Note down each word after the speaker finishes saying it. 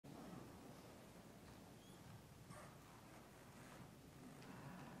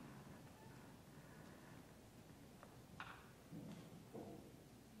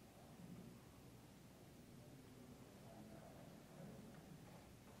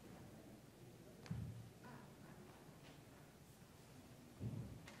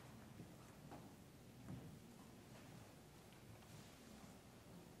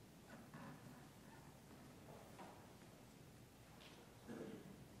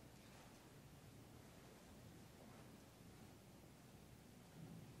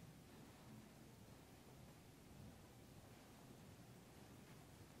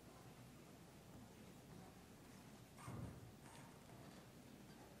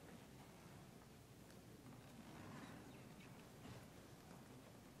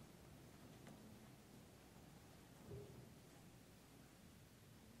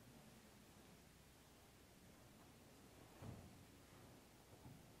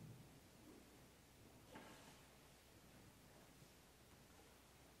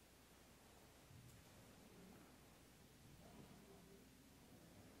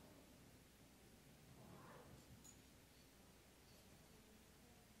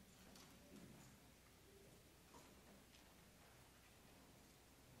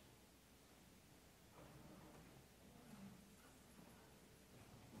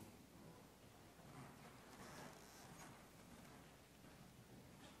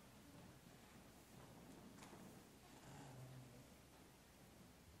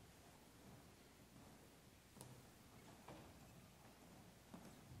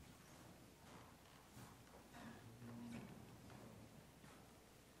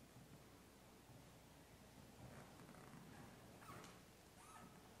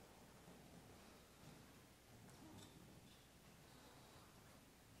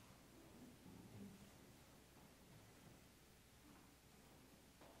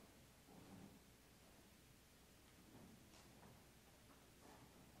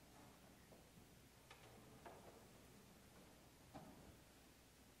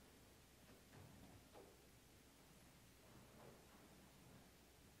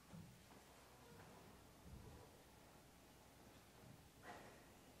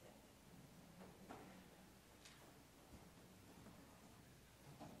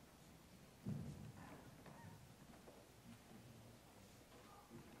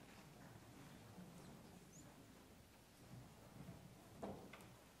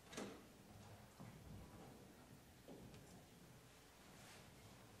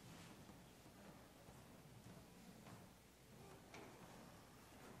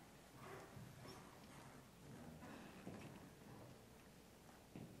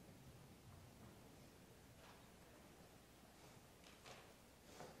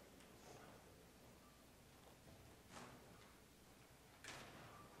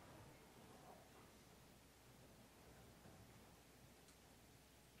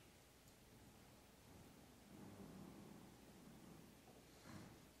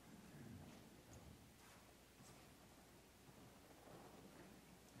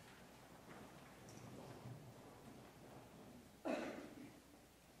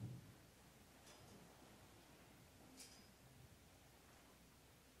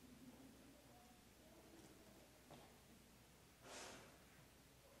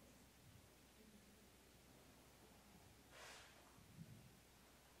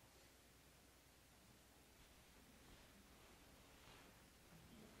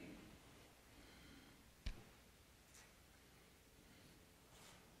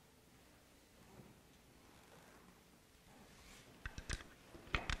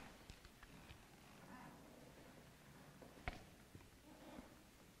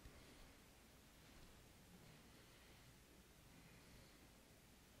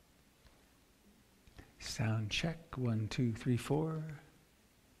Sound check, 1, 2, 3, 4.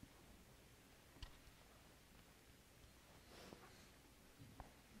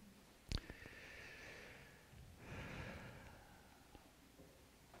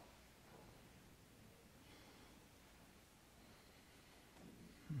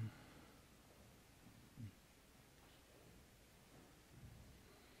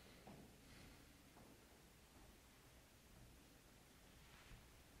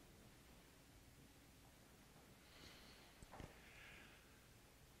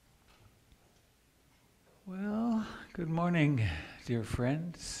 Well, good morning, dear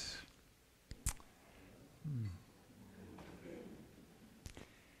friends.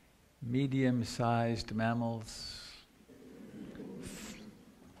 Medium-sized mammals,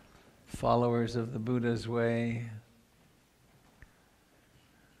 followers of the Buddha's way,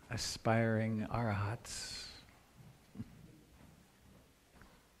 aspiring arahats.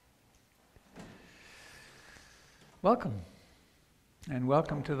 Welcome. And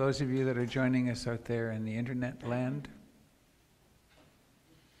welcome to those of you that are joining us out there in the internet land.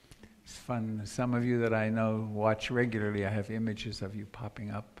 It's fun. Some of you that I know watch regularly. I have images of you popping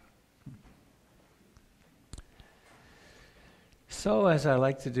up. So, as I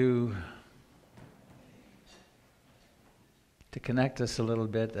like to do, to connect us a little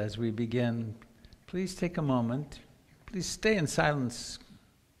bit as we begin, please take a moment. Please stay in silence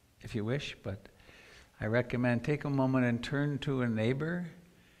if you wish, but I recommend take a moment and turn to a neighbor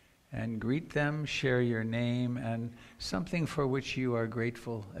and greet them, share your name and something for which you are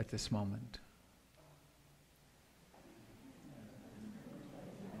grateful at this moment.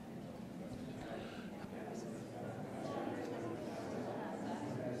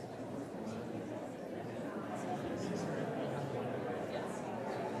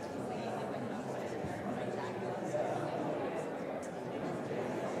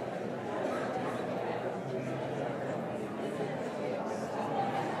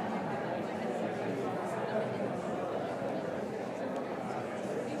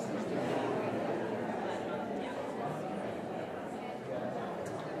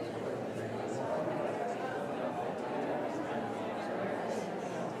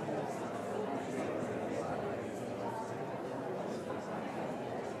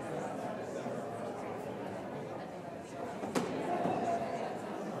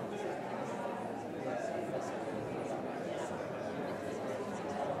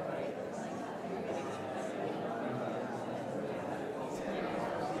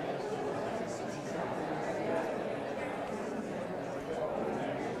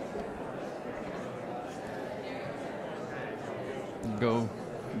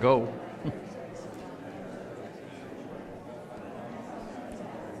 Go.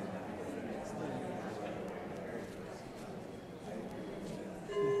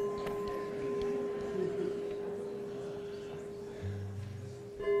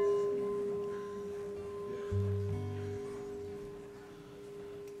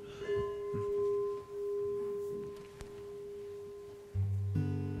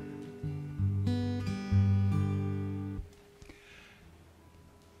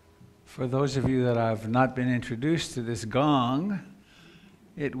 For those of you that have not been introduced to this gong,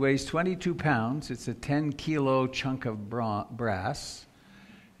 it weighs 22 pounds. It's a 10-kilo chunk of brass,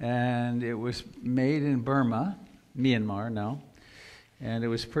 and it was made in Burma, Myanmar now, and it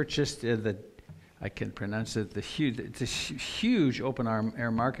was purchased at it's a huge open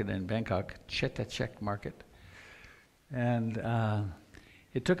air market in Bangkok, Chatuchak Market, and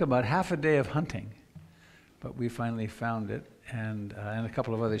it took about half a day of hunting, but we finally found it. And a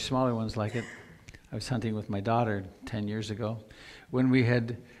couple of other smaller ones like it. I was hunting with my daughter 10 years ago, when we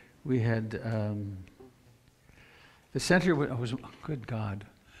had the center was good God,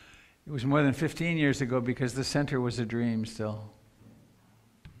 it was more than 15 years ago because the center was a dream still.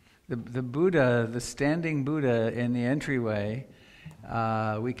 The Buddha, the standing Buddha in the entryway,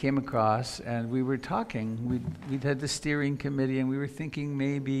 we came across and we were talking. We'd had the steering committee and we were thinking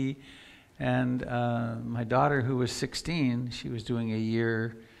maybe. And my daughter, who was 16, she was doing a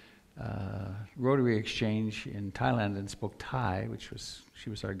year Rotary exchange in Thailand and spoke Thai, she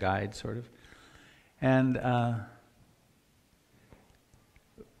was our guide, sort of. And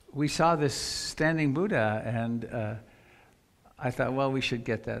we saw this standing Buddha, and I thought, well, we should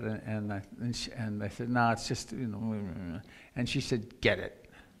get that. And I said, no, it's just, And she said, get it,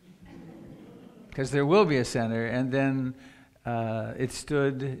 because there will be a center. And then it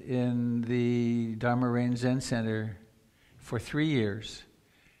stood in the Dharma Rain Zen Center for 3 years,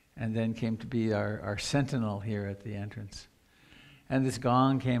 and then came to be our sentinel here at the entrance. And this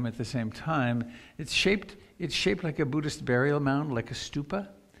gong came at the same time. It's shaped like a Buddhist burial mound, like a stupa,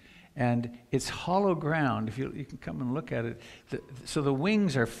 And it's hollow ground. If you can come and look at it. So the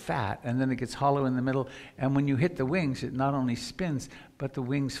wings are fat, and then it gets hollow in the middle. And when you hit the wings, it not only spins, but the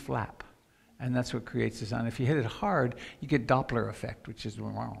wings flap. And that's what creates the sound. If you hit it hard, you get Doppler effect, which is...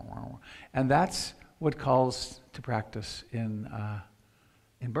 And that's what calls to practice in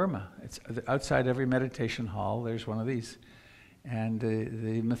Burma. It's outside every meditation hall, there's one of these. And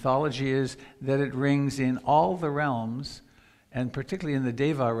the mythology is that it rings in all the realms, and particularly in the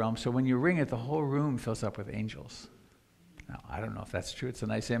Deva realm. So when you ring it, the whole room fills up with angels. Now, I don't know if that's true. It's a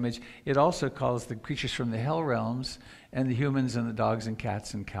nice image. It also calls the creatures from the hell realms and the humans and the dogs and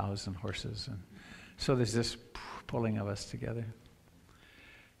cats and cows and horses. And so there's this pulling of us together.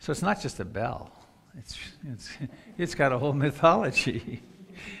 So it's not just a bell. It's got a whole mythology.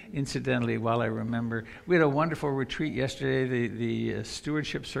 Incidentally, while I remember, we had a wonderful retreat yesterday, the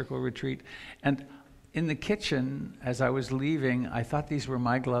Stewardship Circle retreat. And in the kitchen, as I was leaving, I thought these were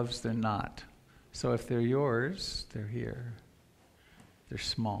my gloves. They're not. So if they're yours, they're here. They're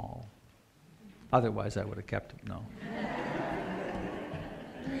small. Otherwise, I would have kept them. No.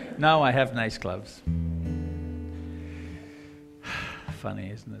 Now I have nice gloves. Funny,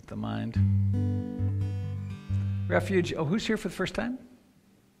 isn't it, the mind? Refuge. Oh, who's here for the first time?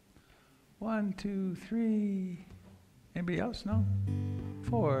 1, 2, 3. Anybody else? No?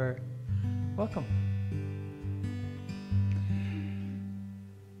 4. Welcome.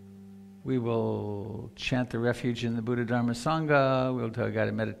 We will chant the refuge in the Buddha Dharma Sangha. We'll do a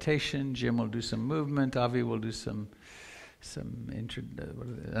guided meditation. Jim will do some movement. Avi will do some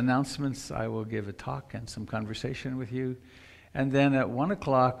announcements. I will give a talk and some conversation with you. And then at 1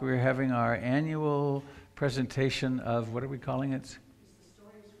 o'clock, we're having our annual presentation of, what are we calling it?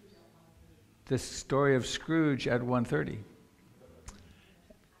 The Story of Scrooge at 1:30.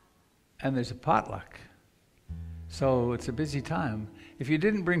 And there's a potluck. So it's a busy time. If you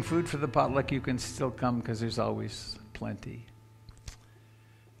didn't bring food for the potluck, you can still come because there's always plenty.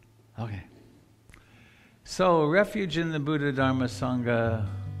 Okay. So, refuge in the Buddha Dharma Sangha.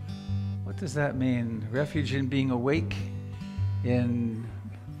 What does that mean? Refuge in being awake, in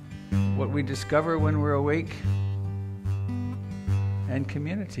what we discover when we're awake, and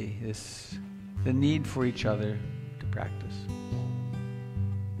community, the need for each other to practice.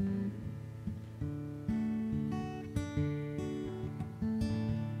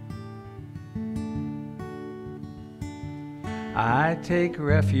 I take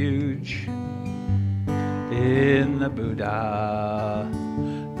refuge in the Buddha,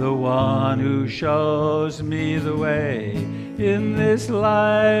 the one who shows me the way in this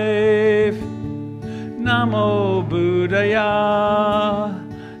life. Namo Buddhaya,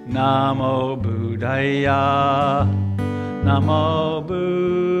 Namo Buddhaya, Namo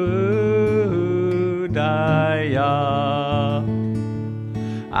Buddhaya.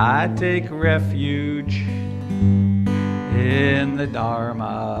 I take refuge in the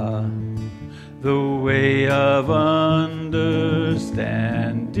Dharma, the way of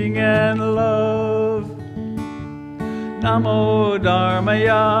understanding and love. Namo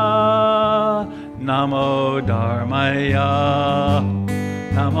Dharmaya, Namo Dharmaya,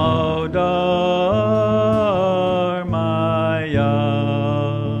 Namo Dharmaya.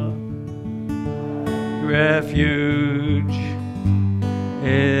 Refuge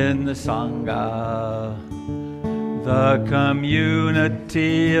in the Sangha, the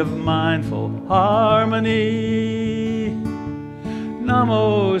community of mindful harmony.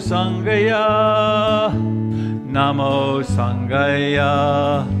 Namo Sanghaya, Namo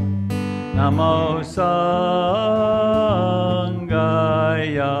Sanghaya, Namo Sanghaya.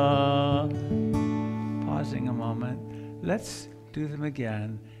 Pausing a moment, let's do them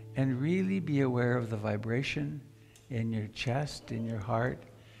again and really be aware of the vibration in your chest, in your heart,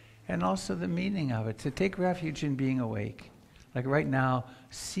 and also the meaning of it, to take refuge in being awake. Like right now,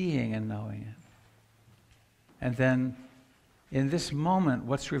 seeing and knowing it. And then, in this moment,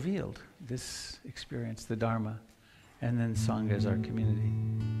 what's revealed? This experience, the Dharma. And then Sangha is our community.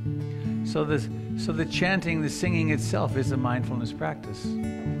 So the chanting, the singing itself is a mindfulness practice.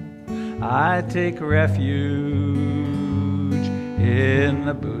 I take refuge in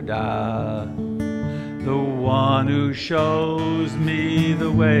the Buddha, the one who shows me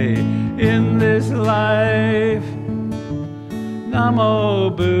the way in this life.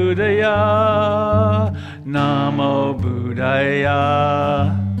 Namo Buddhaya, Namo Buddhaya,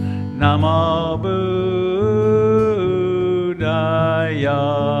 Namo Buddhaya.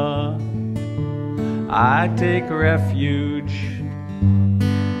 I take refuge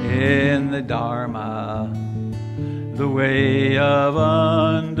in the Dharma, the way of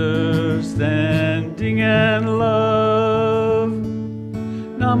understanding and love.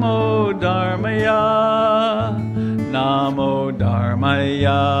 Namo Dharmaya, Namo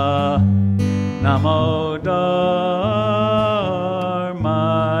Dharmaya, Namo Dharmaya.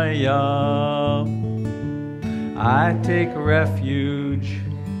 I take refuge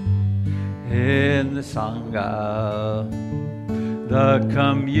in the Sangha, the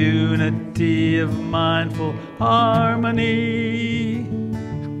community of mindful harmony.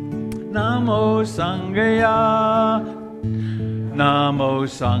 Namo Sanghaya, Namo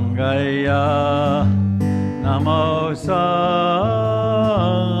Sanghaya, Namo Sanghaya.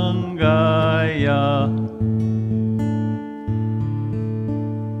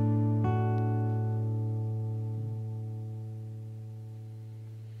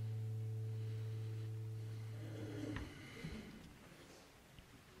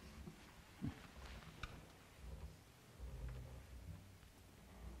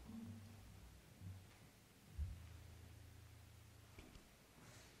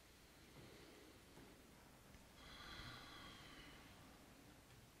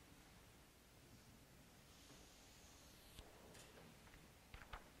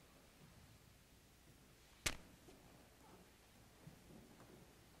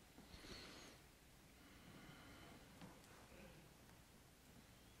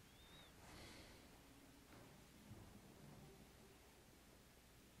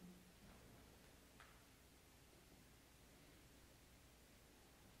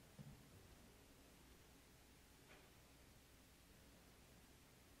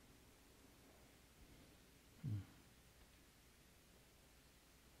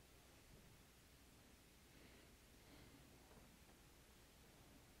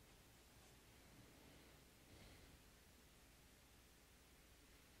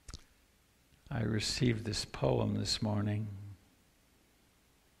 I received this poem this morning.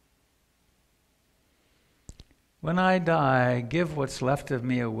 When I die, give what's left of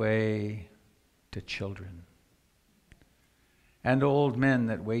me away to children and old men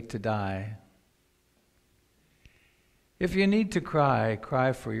that wait to die. If you need to cry,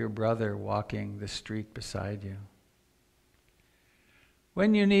 cry for your brother walking the street beside you.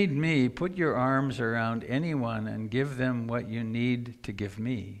 When you need me, put your arms around anyone and give them what you need to give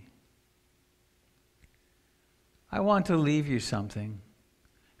me. I want to leave you something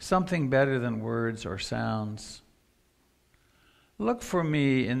better than words or sounds. Look for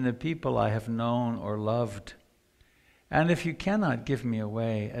me in the people I have known or loved, and if you cannot give me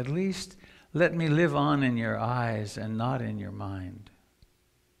away, at least let me live on in your eyes and not in your mind.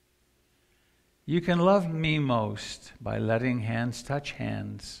 You can love me most by letting hands touch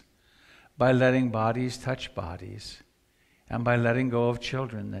hands, by letting bodies touch bodies, and by letting go of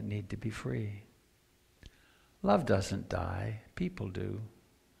children that need to be free. Love doesn't die, people do.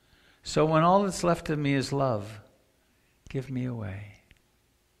 So when all that's left of me is love, give me away.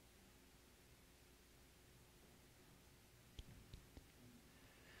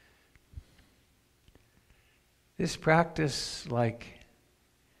 This practice, like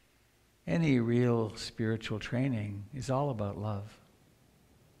any real spiritual training, is all about love.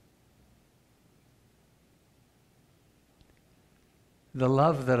 The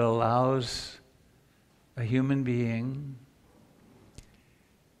love that allows a human being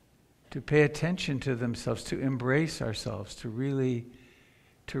to pay attention to themselves, to embrace ourselves, to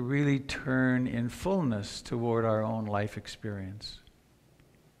really turn in fullness toward our own life experience.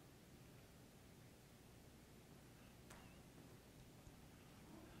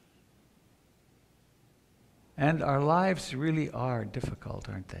 And our lives really are difficult,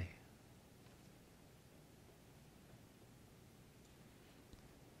 aren't they?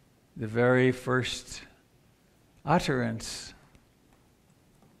 The very first utterance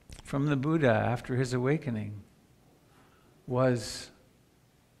from the Buddha after his awakening was,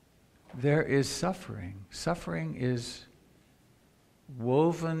 there is suffering. Suffering is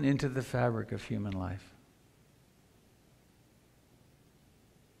woven into the fabric of human life.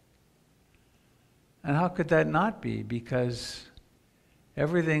 And how could that not be? Because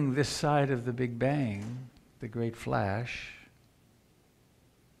everything this side of the Big Bang, the Great Flash,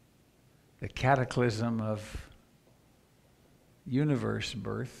 the cataclysm of universe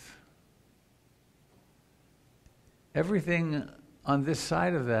birth, everything on this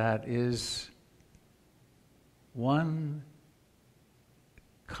side of that is one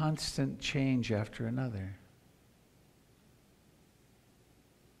constant change after another.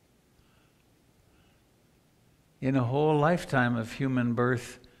 In a whole lifetime of human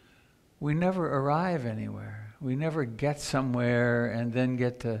birth, we never arrive anywhere. We never get somewhere and then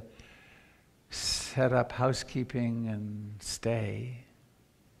get to set up housekeeping and stay.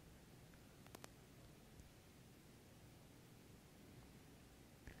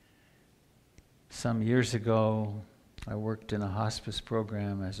 Some years ago, I worked in a hospice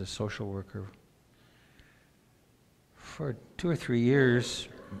program as a social worker. For 2 or 3 years,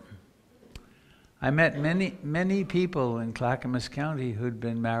 I met many people in Clackamas County who'd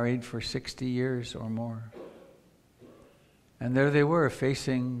been married for 60 years or more. And there they were,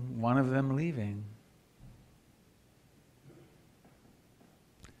 facing one of them leaving.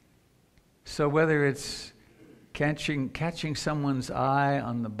 So whether it's catching someone's eye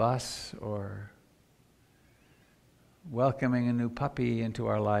on the bus, or welcoming a new puppy into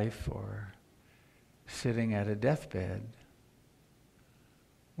our life, or sitting at a deathbed,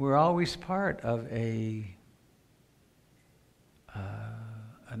 we're always part of an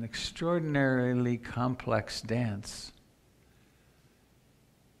extraordinarily complex dance,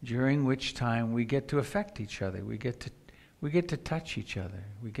 during which time we get to affect each other, we get to touch each other,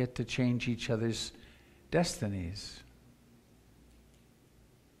 we get to change each other's destinies.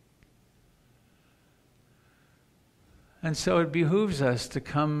 And so it behooves us to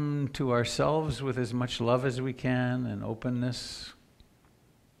come to ourselves with as much love as we can and openness.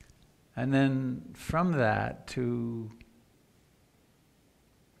 And then from that to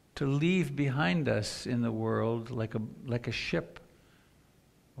leave behind us in the world like a ship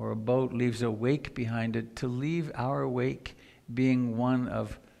or a boat leaves a wake behind it, to leave our wake being one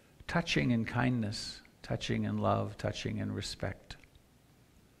of touching in kindness, touching in love, touching in respect.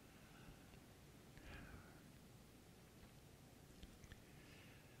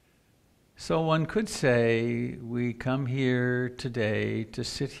 So one could say we come here today to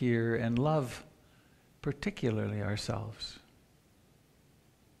sit here and love particularly ourselves.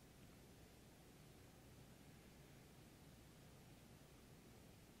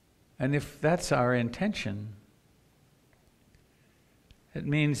 And if that's our intention, it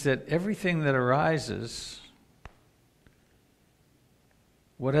means that everything that arises,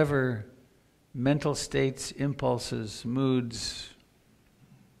 whatever mental states, impulses, moods,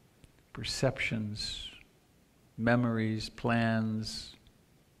 perceptions, memories, plans,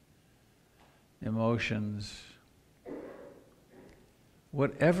 emotions,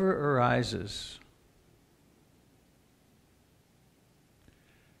 whatever arises,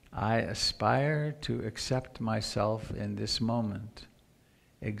 I aspire to accept myself in this moment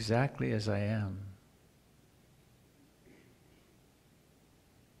exactly as I am.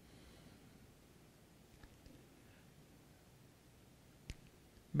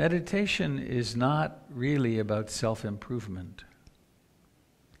 Meditation is not really about self-improvement,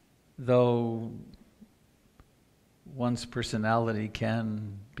 though one's personality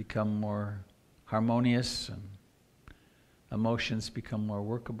can become more harmonious and emotions become more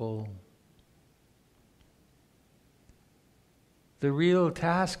workable. The real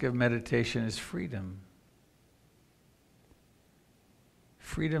task of meditation is freedom.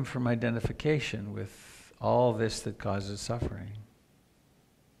 Freedom from identification with all this that causes suffering.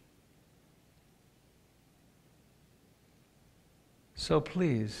 So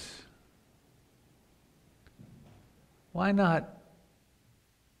please, why not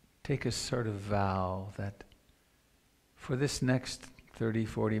take a sort of vow that for this next 30,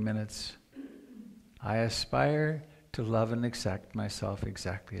 40 minutes, I aspire to love and accept myself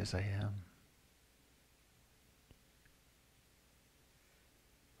exactly as I am.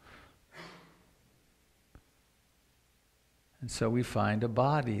 And so we find a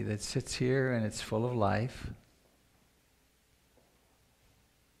body that sits here and it's full of life.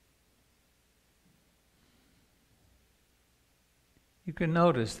 You can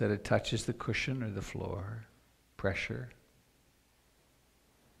notice that it touches the cushion or the floor, pressure.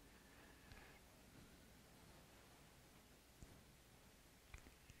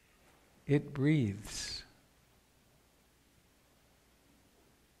 It breathes.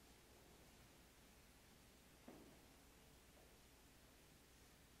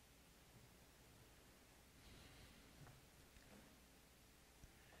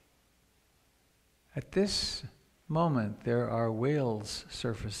 At this moment, there are whales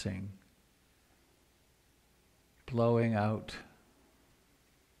surfacing, blowing out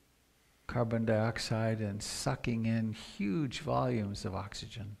carbon dioxide and sucking in huge volumes of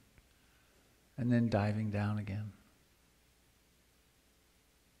oxygen, and then diving down again.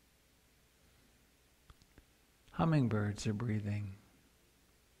 Hummingbirds are breathing.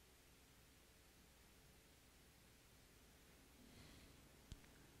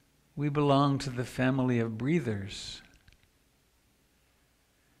 We belong to the family of breathers.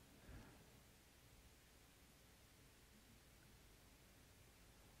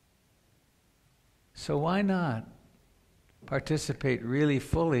 So why not participate really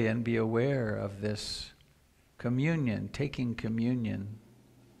fully and be aware of this communion, taking communion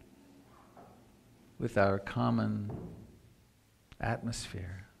with our common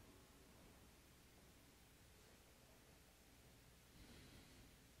atmosphere.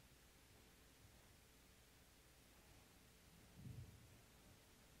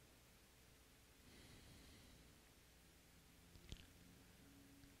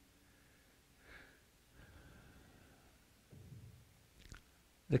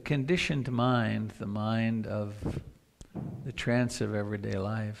 The conditioned mind, the mind of the trance of everyday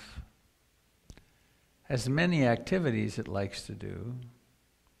life, has many activities it likes to do: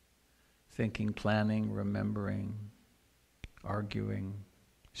 thinking, planning, remembering, arguing,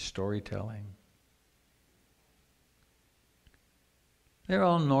 storytelling. They're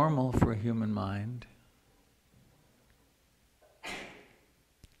all normal for a human mind.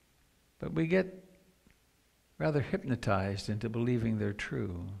 But we get rather hypnotized into believing they're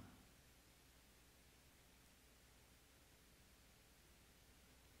true.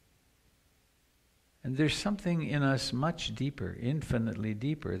 And there's something in us much deeper, infinitely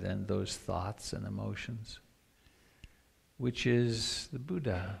deeper than those thoughts and emotions, which is the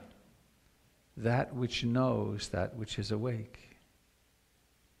Buddha, that which knows, that which is awake.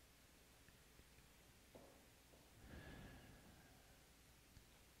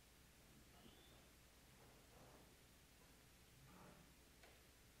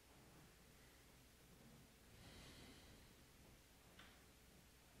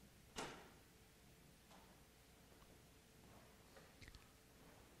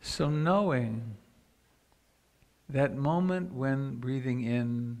 So knowing that moment when breathing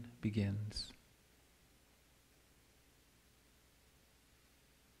in begins,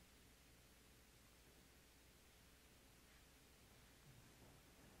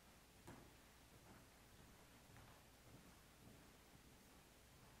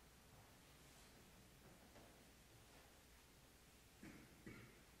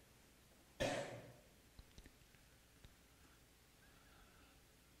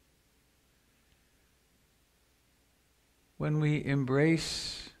 when we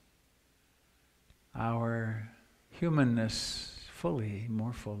embrace our humanness fully,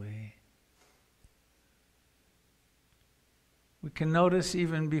 more fully, we can notice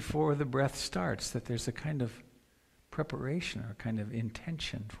even before the breath starts that there's a kind of preparation or a kind of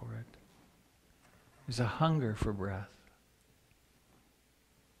intention for it. There's a hunger for breath.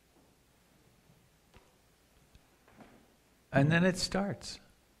 And then it starts.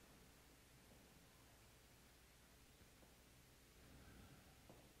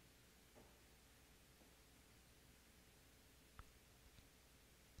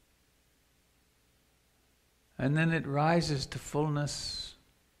 And then it rises to fullness,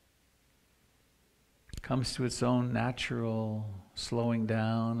 comes to its own natural slowing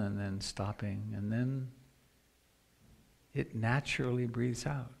down and then stopping, and then it naturally breathes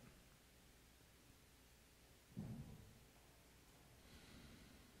out.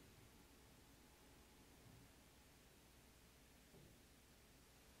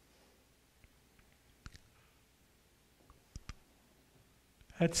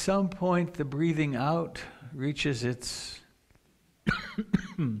 At some point, the breathing out reaches its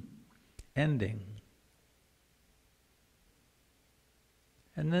ending.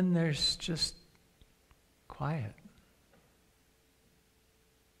 And then there's just quiet.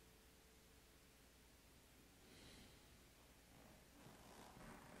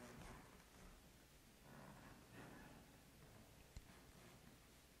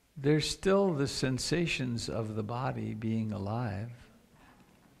 There's still the sensations of the body being alive.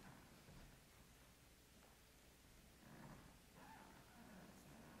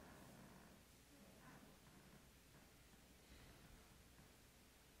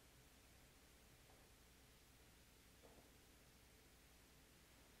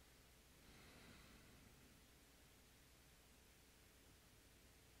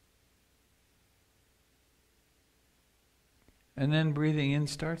 And then breathing in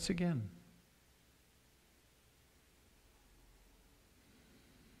starts again.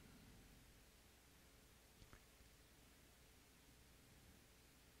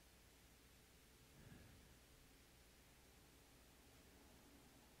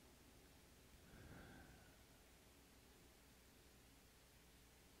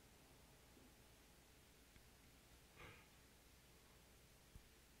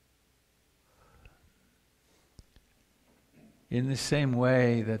 In the same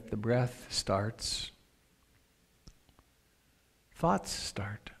way that the breath starts, thoughts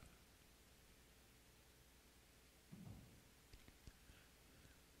start.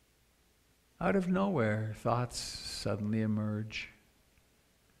 Out of nowhere, thoughts suddenly emerge.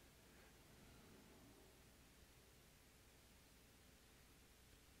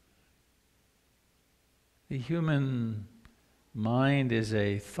 The human mind is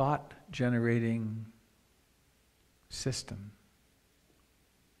a thought-generating system.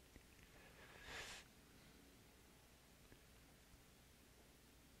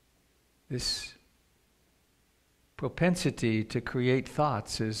 This propensity to create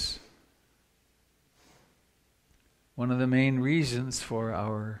thoughts is one of the main reasons for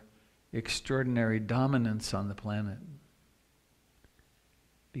our extraordinary dominance on the planet.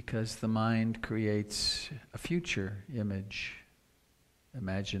 Because the mind creates a future image,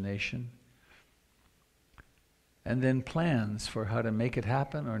 imagination, and then plans for how to make it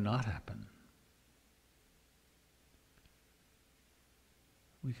happen or not happen.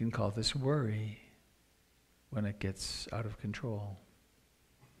 We can call this worry when it gets out of control.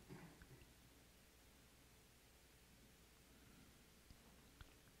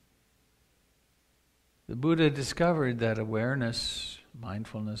 The Buddha discovered that awareness,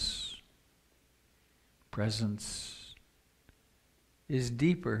 mindfulness, presence is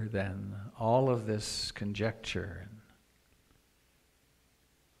deeper than all of this conjecture and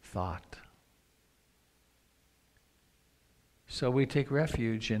thought. So we take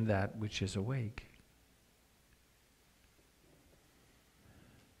refuge in that which is awake.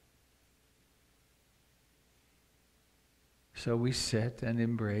 So we sit and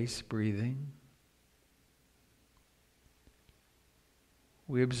embrace breathing.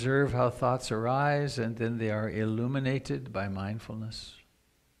 We observe how thoughts arise, and then they are illuminated by mindfulness.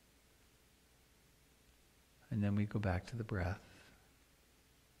 And then we go back to the breath.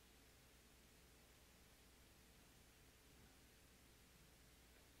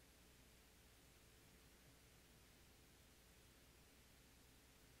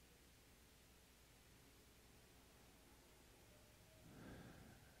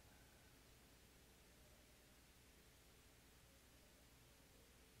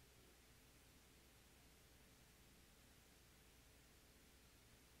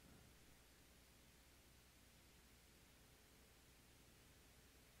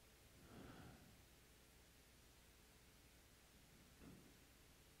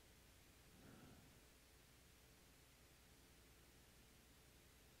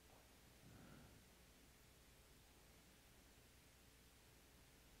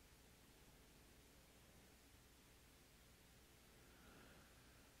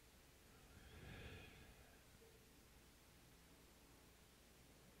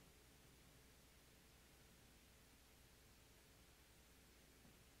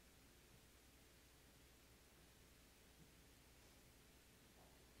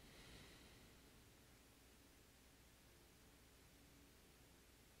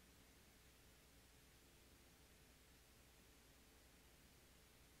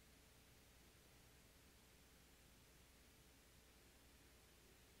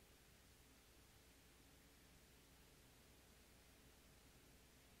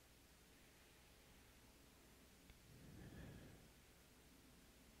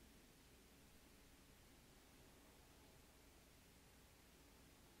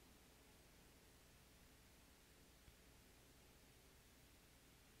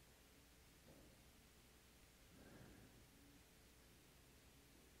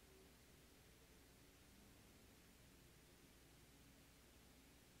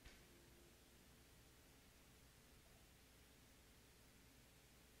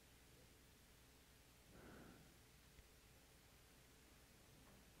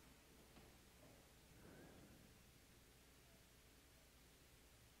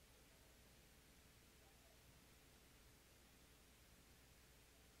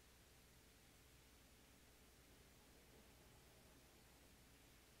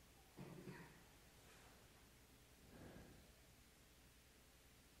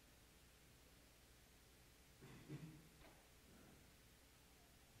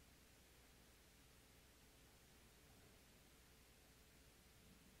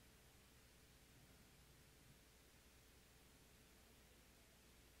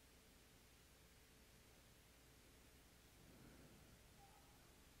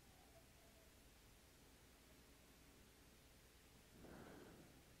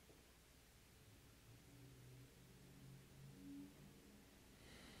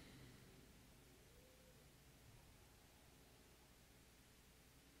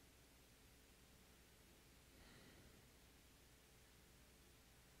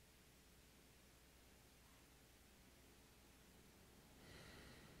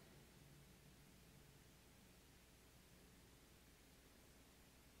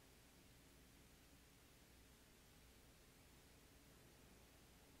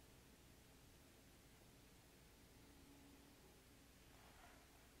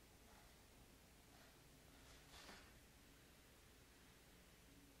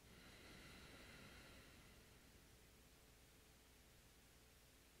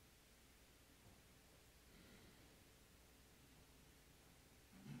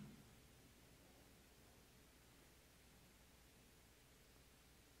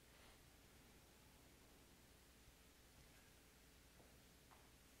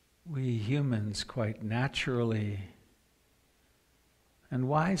 humans quite naturally and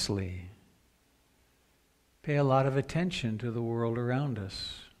wisely pay a lot of attention to the world around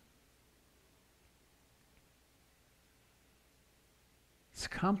us. It's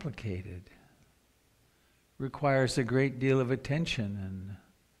complicated, requires a great deal of attention and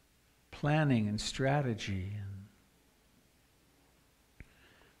planning and strategy. And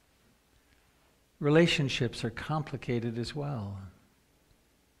relationships are complicated as well.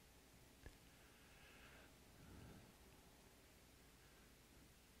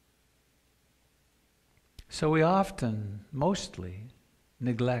 So we often, mostly,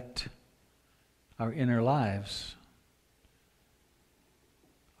 neglect our inner lives.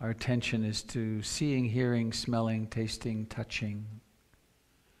 Our attention is to seeing, hearing, smelling, tasting, touching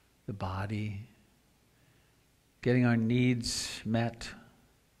the body, getting our needs met,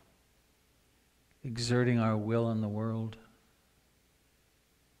 exerting our will in the world.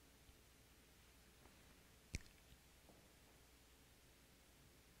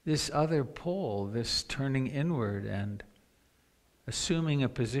 This other pole, this turning inward and assuming a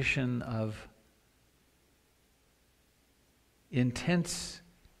position of intense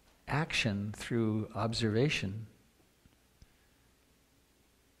action through observation,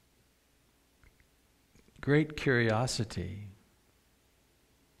 great curiosity,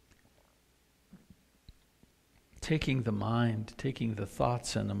 taking the mind, taking the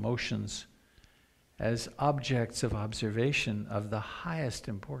thoughts and emotions as objects of observation of the highest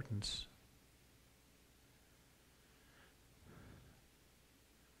importance.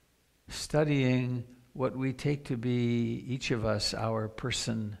 Studying what we take to be, each of us, our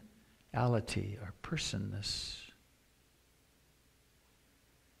personality, our personness.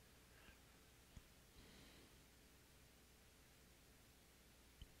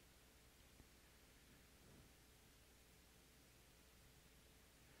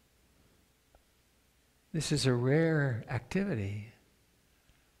 This is a rare activity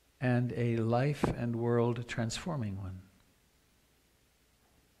and a life and world transforming one.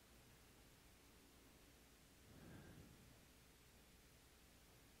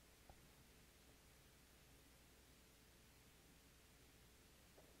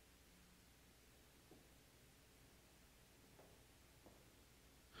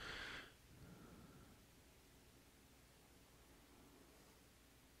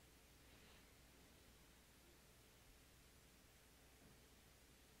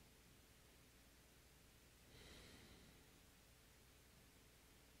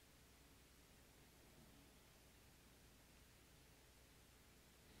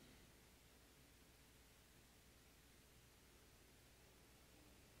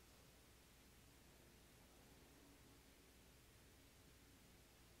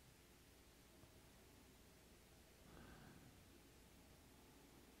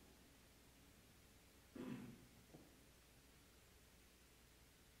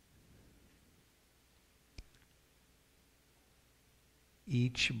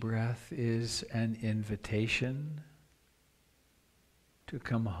 Each breath is an invitation to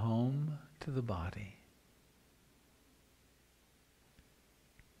come home to the body.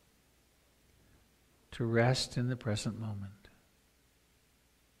 To rest in the present moment.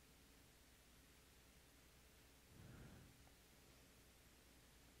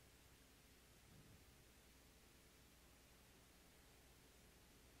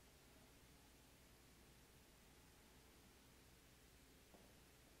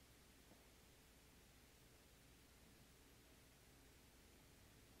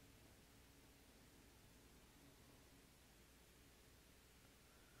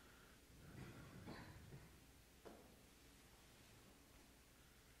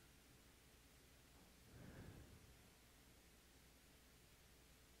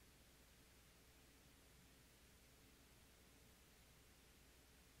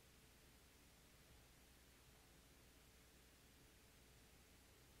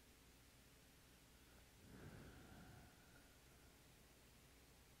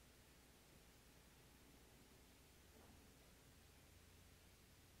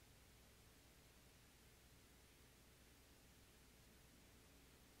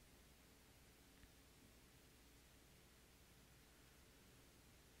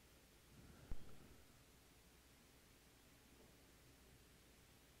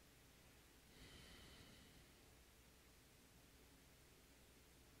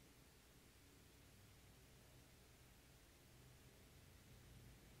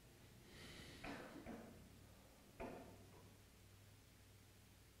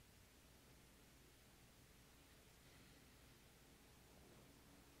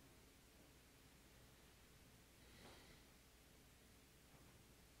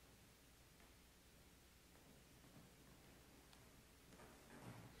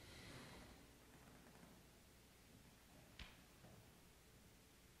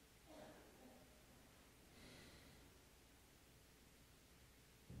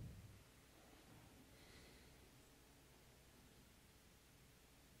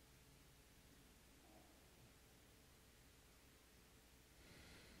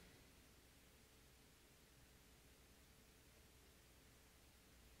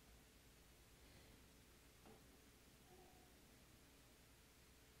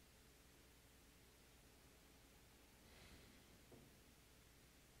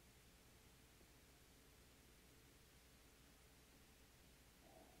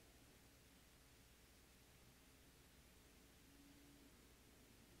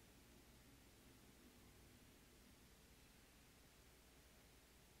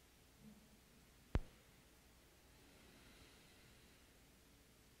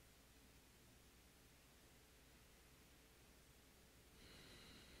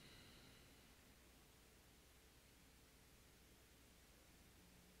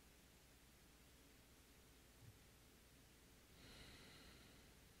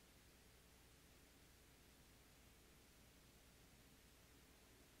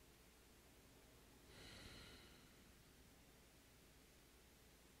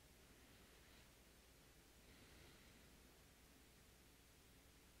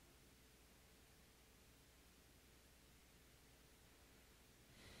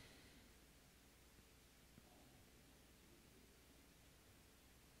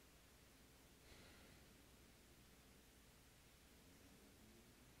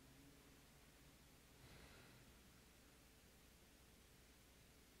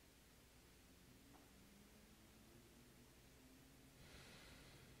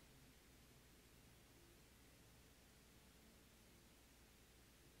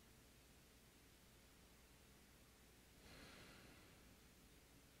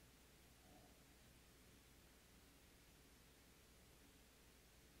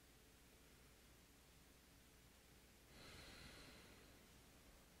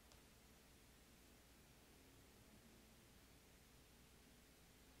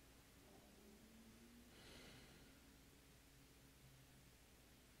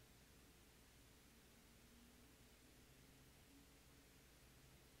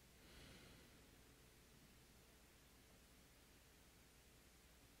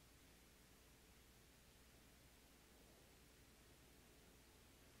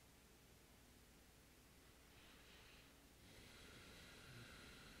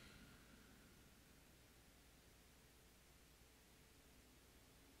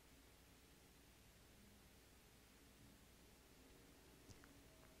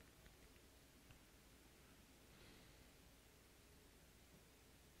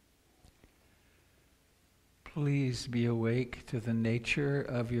 Please be awake to the nature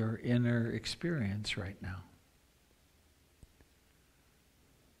of your inner experience right now.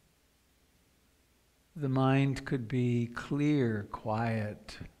 The mind could be clear,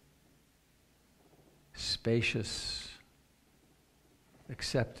 quiet, spacious,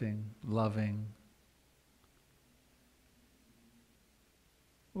 accepting, loving.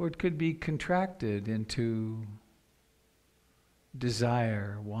 Or it could be contracted into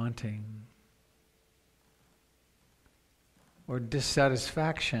desire, wanting, or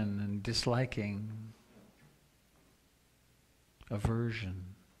dissatisfaction and disliking, aversion.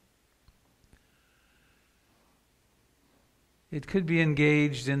 It could be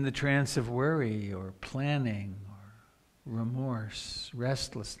engaged in the trance of worry or planning or remorse,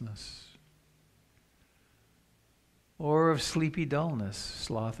 restlessness, or of sleepy dullness,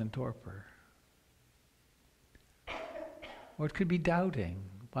 sloth and torpor. Or it could be doubting.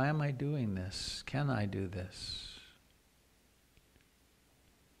 Why am I doing this? Can I do this?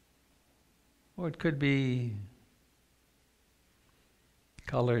 Or it could be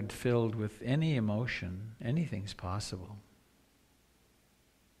colored, filled with any emotion. Anything's possible.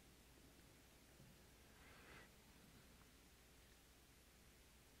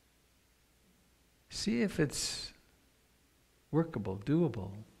 See if it's workable,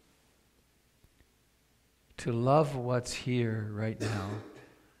 doable, to love what's here right now,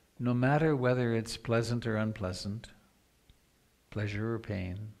 no matter whether it's pleasant or unpleasant, pleasure or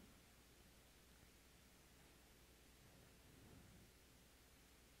pain.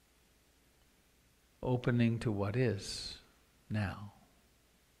 Opening to what is now.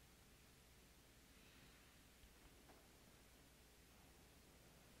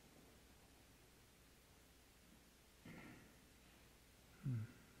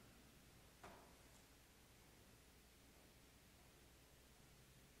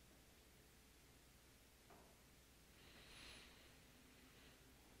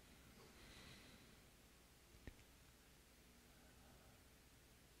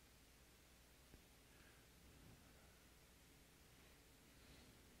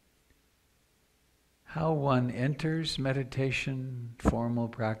 How one enters meditation, formal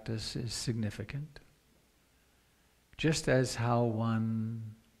practice, is significant, just as how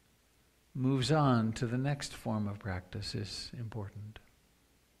one moves on to the next form of practice is important.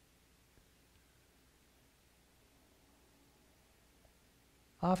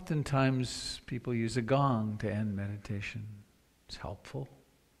 Oftentimes people use a gong to end meditation. It's helpful,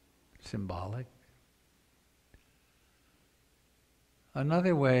 symbolic.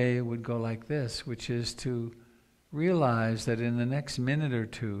 Another way would go like this, which is to realize that in the next minute or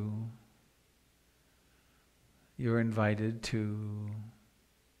two, you're invited to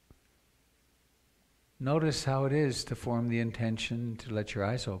notice how it is to form the intention to let your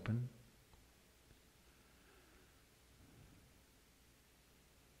eyes open.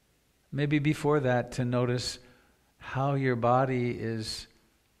 Maybe before that, to notice how your body is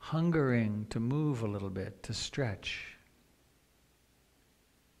hungering to move a little bit, to stretch.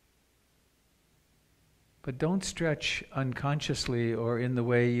 But don't stretch unconsciously or in the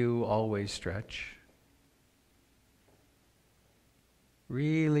way you always stretch.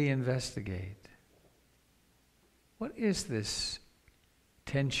 Really investigate. What is this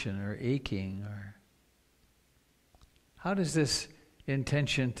tension or aching, or how does this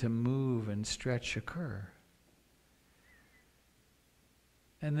intention to move and stretch occur?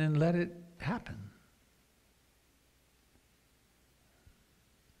 And then let it happen.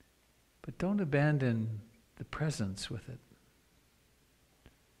 But don't abandon the presence with it.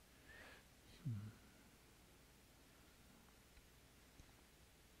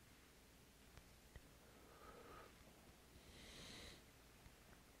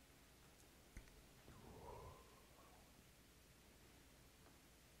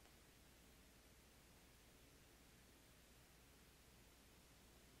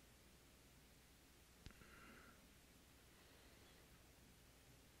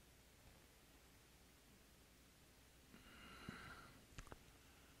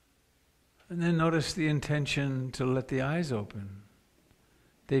 And then notice the intention to let the eyes open.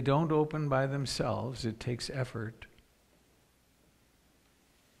 They don't open by themselves, it takes effort.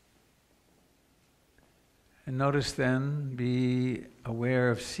 And notice then, be aware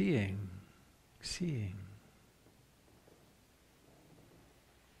of seeing.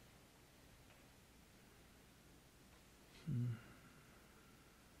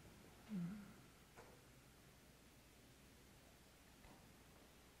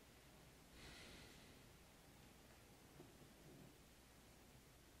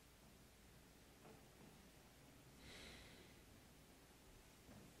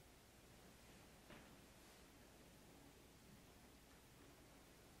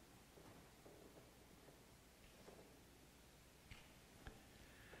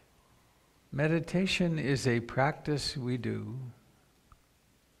 Meditation is a practice we do,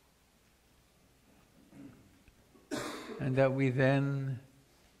 and that we then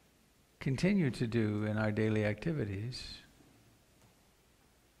continue to do in our daily activities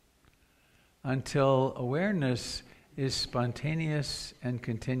until awareness is spontaneous and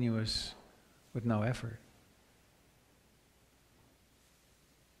continuous with no effort.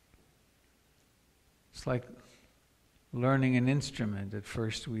 It's like learning an instrument. At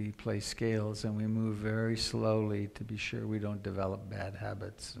first we play scales and we move very slowly to be sure we don't develop bad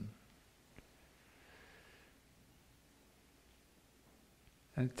habits.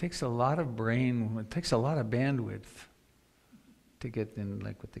 And it takes a lot of it takes a lot of bandwidth to get in,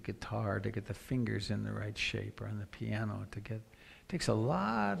 like with the guitar, to get the fingers in the right shape, or on the piano, it takes a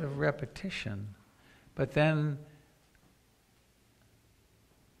lot of repetition. But then,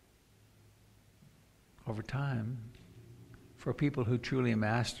 over time, for people who truly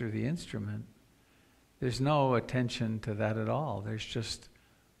master the instrument, there's no attention to that at all. There's just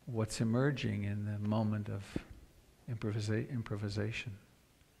what's emerging in the moment of improvisation.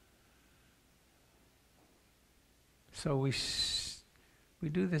 So we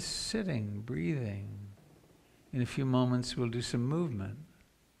do this sitting, breathing. In a few moments we'll do some movement.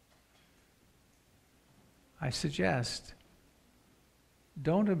 I suggest,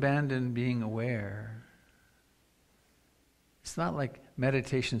 don't abandon being aware. It's not like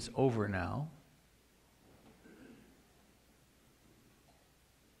meditation's over now.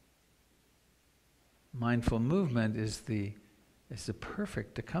 Mindful movement is the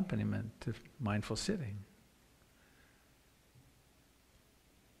perfect accompaniment to mindful sitting.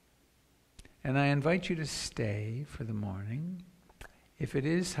 And I invite you to stay for the morning. If it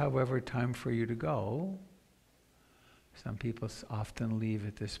is, however, time for you to go, some people often leave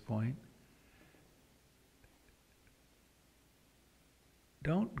at this point,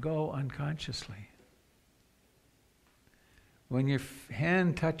 don't go unconsciously. When your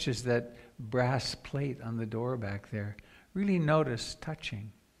hand touches that brass plate on the door back there, really notice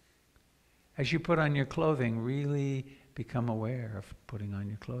touching. As you put on your clothing, really become aware of putting on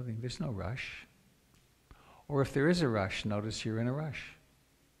your clothing. There's no rush. Or if there is a rush, notice you're in a rush.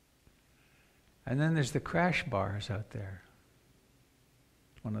 And then there's the crash bars out there.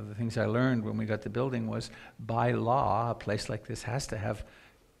 One of the things I learned when we got the building was, by law, a place like this has to have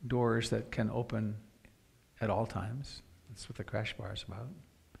doors that can open at all times. That's what the crash bar is about.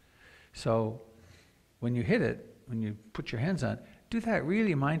 So when you hit it, when you put your hands on it, do that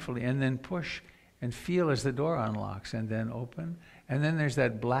really mindfully, and then push and feel as the door unlocks, and then open. And then there's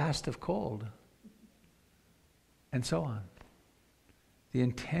that blast of cold, and so on. The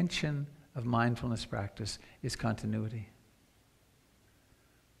intention of mindfulness practice is continuity.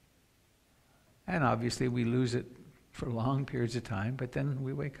 And obviously we lose it for long periods of time, but then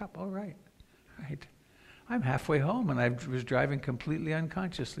we wake up, oh right. I'm halfway home and I was driving completely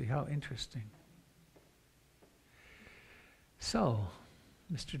unconsciously. How interesting. So,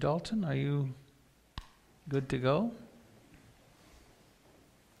 Mr. Dalton, are you good to go?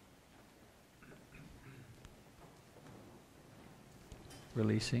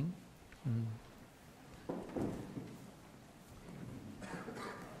 Releasing.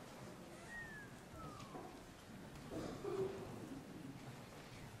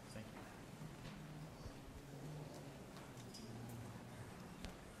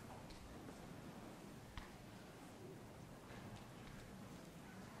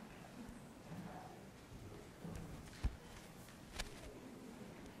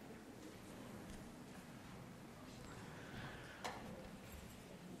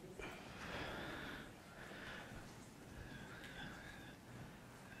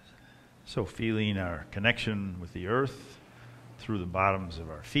 So feeling our connection with the earth through the bottoms of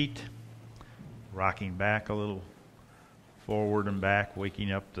our feet, rocking back a little, forward and back,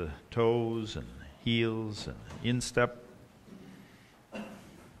 waking up the toes and heels and instep.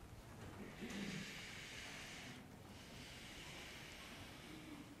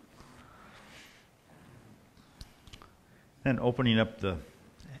 And opening up the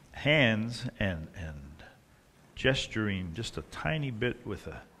hands and gesturing just a tiny bit with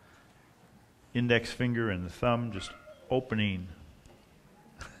a index finger and the thumb, just opening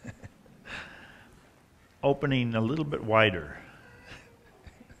opening a little bit wider.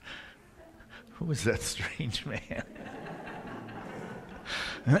 Who was that strange man?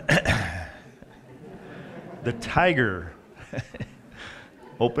 The tiger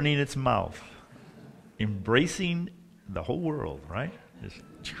opening its mouth, embracing the whole world, right? Just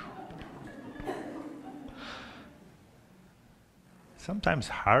sometimes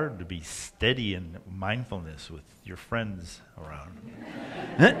hard to be steady in mindfulness with your friends around.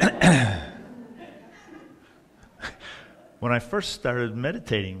 When I first started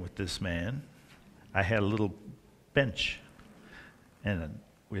meditating with this man, I had a little bench. And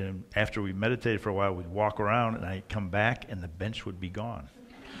after we meditated for a while, we'd walk around and I'd come back and the bench would be gone.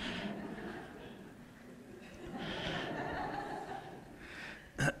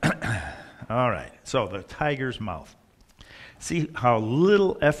 All right, so the tiger's mouth. See how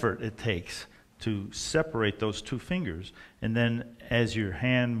little effort it takes to separate those two fingers, and then as your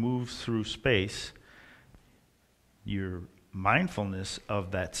hand moves through space, your mindfulness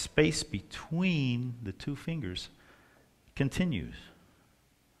of that space between the two fingers continues.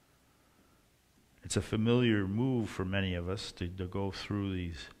 It's a familiar move for many of us to go through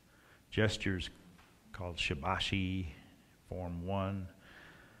these gestures called shibashi, form 1.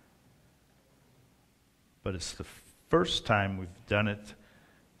 But it's the first time we've done it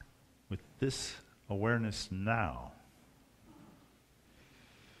with this awareness now.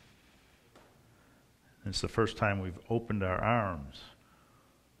 And it's the first time we've opened our arms.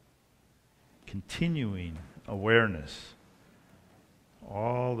 Continuing awareness.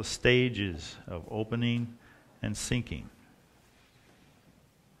 All the stages of opening and sinking.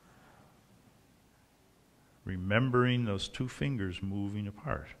 Remembering those two fingers moving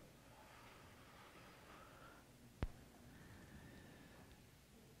apart.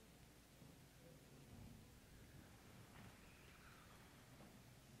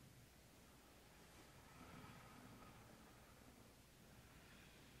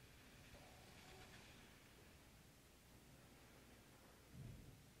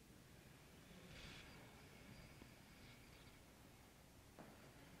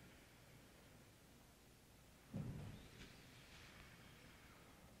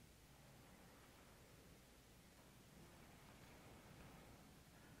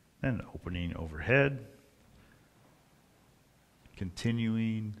 And opening overhead,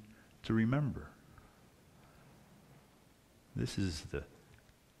 continuing to remember. This is the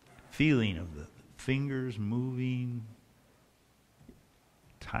feeling of the fingers moving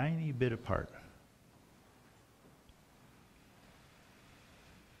tiny bit apart.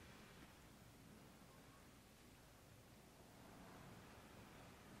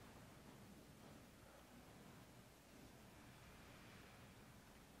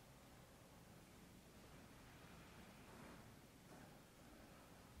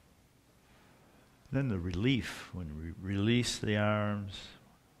 Then the relief, when we release the arms,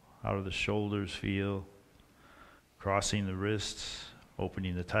 how do the shoulders feel? Crossing the wrists,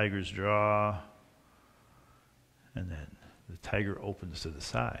 opening the tiger's jaw, and then the tiger opens to the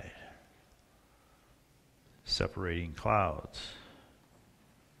side, separating clouds.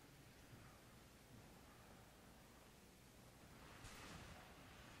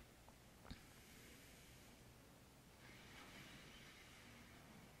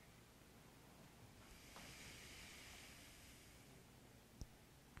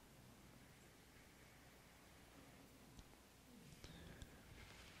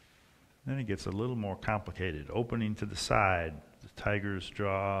 Then it gets a little more complicated. Opening to the side, the tiger's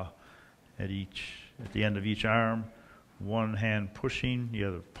jaw at the end of each arm, one hand pushing, the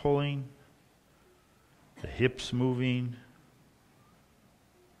other pulling, the hips moving.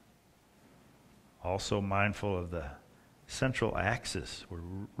 Also mindful of the central axis. We're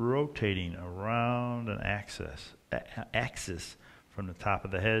rotating around an axis from the top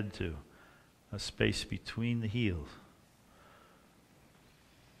of the head to a space between the heels.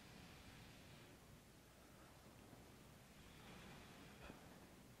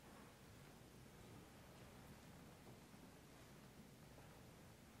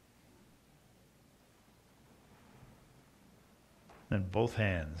 Then both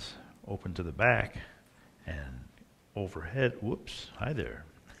hands open to the back and overhead. Whoops, hi there.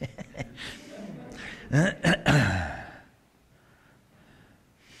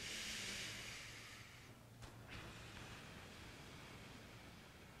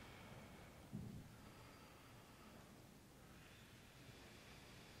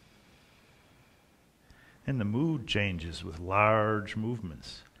 And the mood changes with large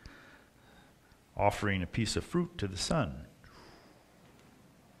movements, offering a piece of fruit to the sun.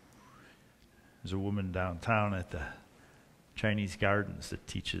 There's a woman downtown at the Chinese gardens that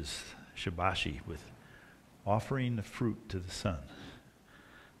teaches shibashi with offering the fruit to the sun.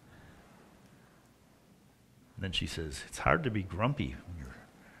 And then she says, it's hard to be grumpy when you're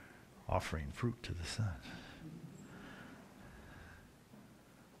offering fruit to the sun.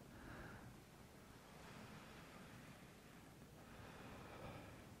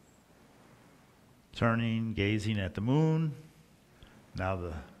 Turning, gazing at the moon. Now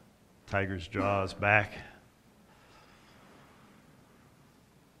the tiger's jaw is back.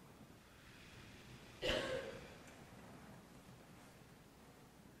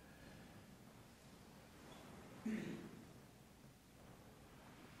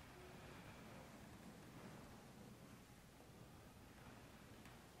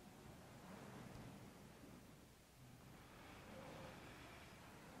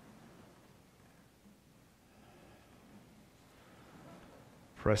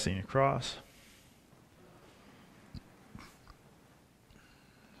 Pressing across.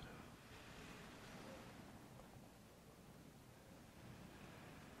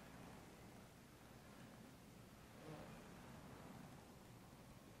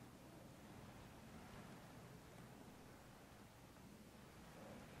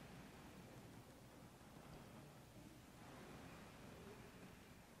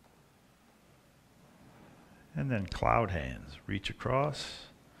 And then cloud hands. Reach across,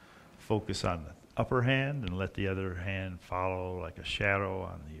 focus on the upper hand, and let the other hand follow like a shadow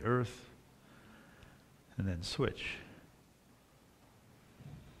on the earth. And then switch.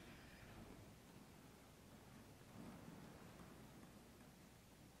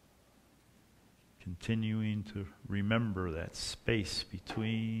 Continuing to remember that space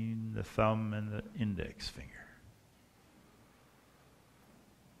between the thumb and the index finger.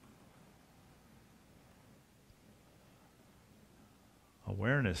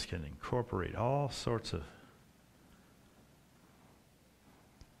 Awareness can incorporate all sorts of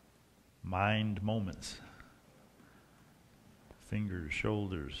mind moments. Fingers,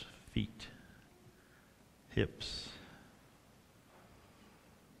 shoulders, feet, hips.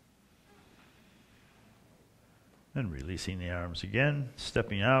 Then releasing the arms again,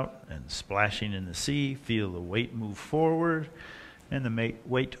 stepping out and splashing in the sea. Feel the weight move forward and the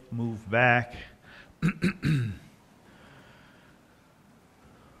weight move back.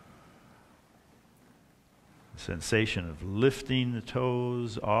 Sensation of lifting the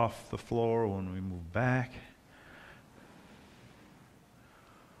toes off the floor when we move back.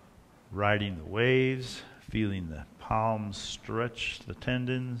 Riding the waves, feeling the palms stretch the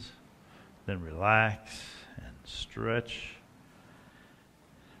tendons, then relax and stretch.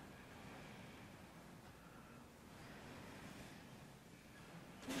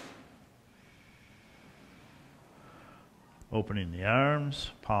 Opening the arms,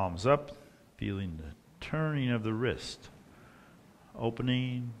 palms up, feeling the turning of the wrist.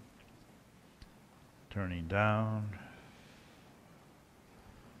 Opening, turning down.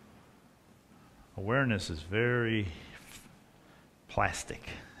 Awareness is very plastic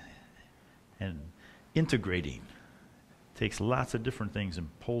and integrating. Takes lots of different things and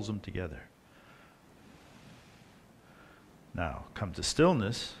pulls them together. Now, come to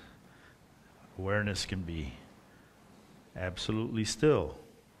stillness. Awareness can be absolutely still.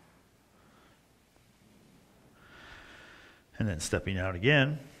 And then stepping out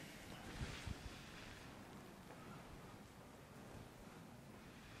again.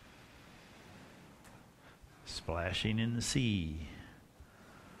 Splashing in the sea.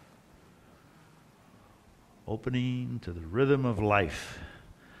 Opening to the rhythm of life.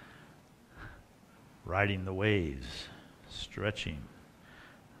 Riding the waves. Stretching.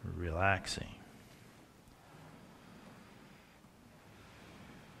 Relaxing.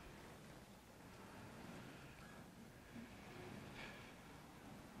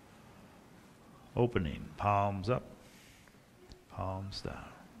 Opening, palms up, palms down.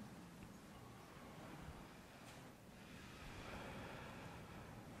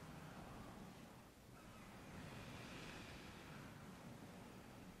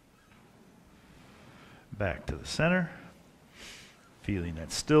 Back to the center, feeling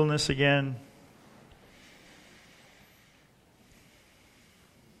that stillness again.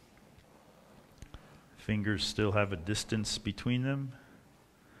 Fingers still have a distance between them.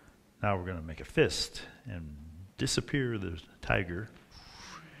 Now we're going to make a fist and disappear the tiger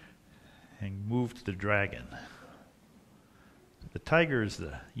and move to the dragon. The tiger is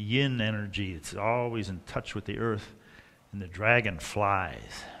the yin energy. It's always in touch with the earth, and the dragon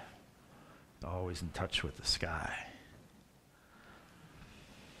flies, always in touch with the sky.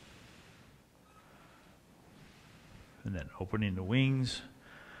 And then opening the wings,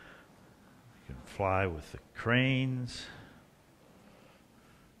 you can fly with the cranes.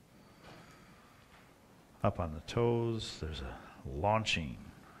 Up on the toes, there's a launching.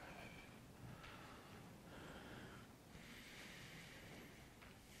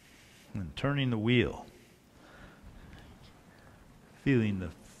 And turning the wheel. Feeling the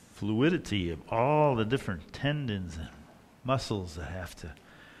fluidity of all the different tendons and muscles that have to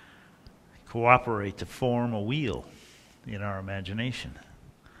cooperate to form a wheel in our imagination.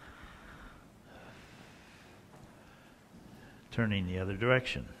 Turning the other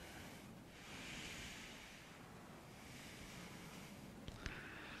direction.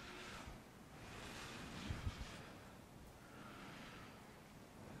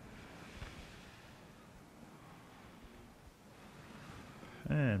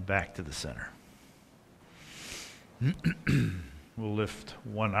 And back to the center. We'll lift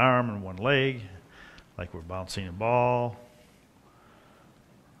one arm and one leg like we're bouncing a ball.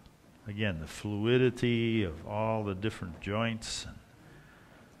 Again, the fluidity of all the different joints,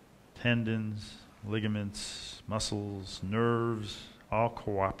 tendons, ligaments, muscles, nerves, all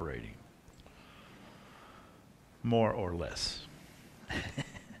cooperating, more or less.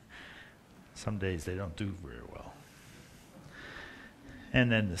 Some days they don't do very well.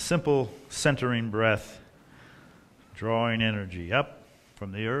 And then the simple centering breath, drawing energy up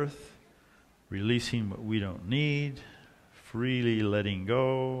from the earth, releasing what we don't need, freely letting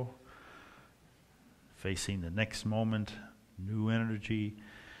go, facing the next moment, new energy,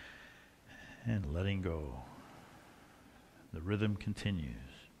 and letting go. The rhythm continues.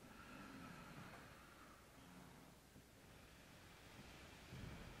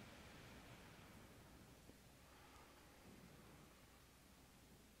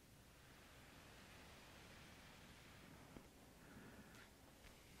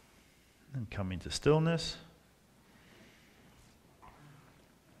 And coming to stillness.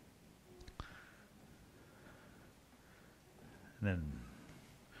 And then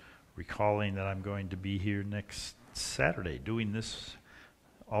recalling that I'm going to be here next Saturday doing this,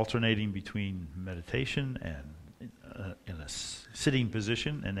 alternating between meditation and in a sitting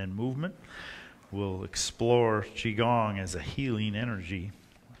position and then movement. We'll explore Qigong as a healing energy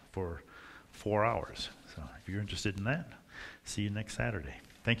for 4 hours. So if you're interested in that, see you next Saturday.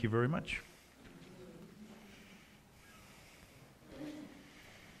 Thank you very much.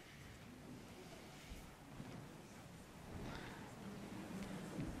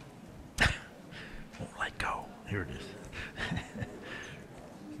 Won't let go. Here it is.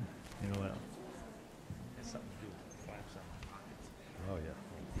 You know what? It's something to do with flaps on my pockets. Oh, yeah.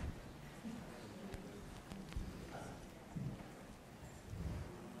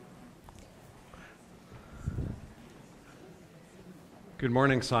 Good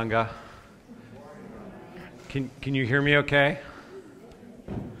morning, Sangha. Can you hear me okay?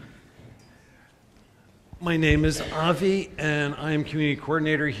 My name is Avi, and I am community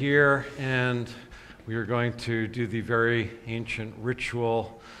coordinator here, and we are going to do the very ancient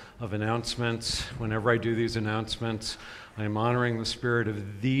ritual of announcements. Whenever I do these announcements, I am honoring the spirit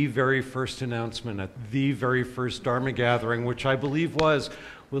of the very first announcement at the very first Dharma gathering, which I believe was,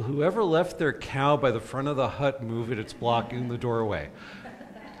 will whoever left their cow by the front of the hut move it? It's blocking the doorway.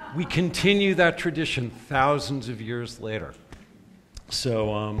 We continue that tradition thousands of years later.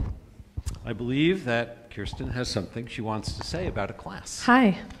 So I believe that Kirsten has something she wants to say about a class.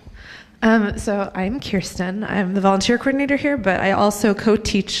 Hi. So I'm Kirsten. I'm the volunteer coordinator here, but I also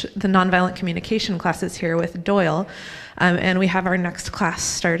co-teach the nonviolent communication classes here with Doyle. And we have our next class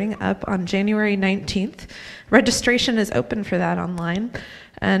starting up on January 19th. Registration is open for that online.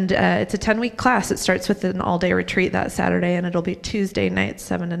 And it's a 10-week class. It starts with an all-day retreat that Saturday, and it'll be Tuesday nights,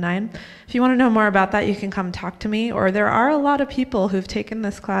 7 to 9. If you want to know more about that, you can come talk to me. Or there are a lot of people who've taken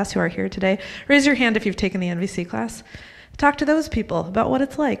this class who are here today. Raise your hand if you've taken the NVC class. Talk to those people about what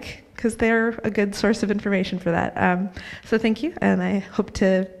it's like, because they're a good source of information for that. So thank you, and I hope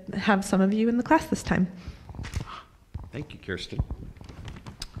to have some of you in the class this time. Thank you, Kirsten.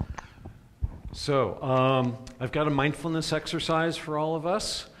 So I've got a mindfulness exercise for all of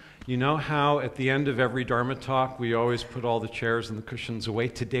us. You know how at the end of every Dharma talk we always put all the chairs and the cushions away?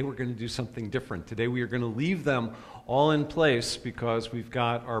 Today we're going to do something different. Today we are going to leave them all in place because we've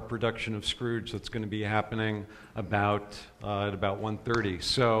got our production of Scrooge that's going to be happening at about 1:30.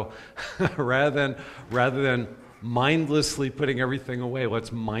 So rather than mindlessly putting everything away,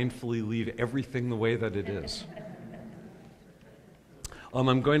 let's mindfully leave everything the way that it is.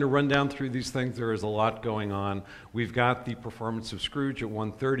 I'm going to run down through these things. There is a lot going on. We've got the performance of Scrooge at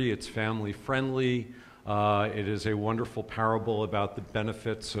 1:30. It's family friendly. It is a wonderful parable about the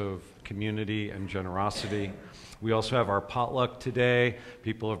benefits of community and generosity. We also have our potluck today.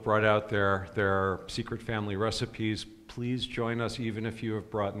 People have brought out their secret family recipes. Please join us even if you have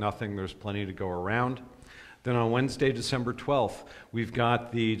brought nothing. There's plenty to go around. Then on Wednesday, December 12th, we've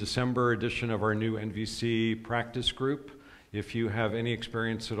got the December edition of our new NVC practice group. If you have any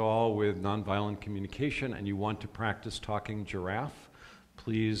experience at all with nonviolent communication and you want to practice talking giraffe,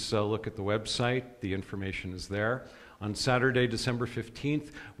 please look at the website. The information is there. On Saturday, December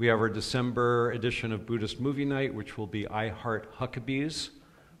 15th, we have our December edition of Buddhist Movie Night, which will be I Heart Huckabees,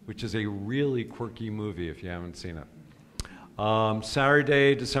 which is a really quirky movie if you haven't seen it.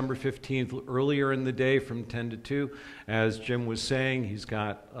 Saturday, December 15th, earlier in the day from 10 to 2. As Jim was saying, he's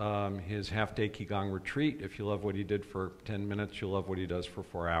got his half-day Qigong retreat. If you love what he did for 10 minutes, you'll love what he does for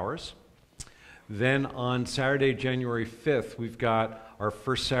 4 hours. Then on Saturday, January 5th, we've got our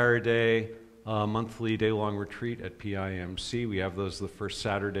first Saturday monthly day-long retreat at PIMC. We have those the first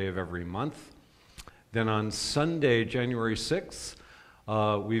Saturday of every month. Then on Sunday, January 6th,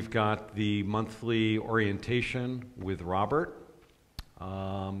 We've got the monthly orientation with Robert.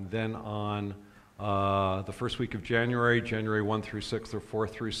 Then on the first week of January, January 1 through 6 or 4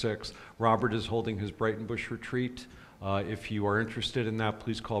 through 6, Robert is holding his Brighton Bush retreat. If you are interested in that,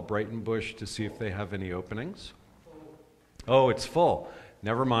 please call Brighton Bush to see if they have any openings. Oh, it's full.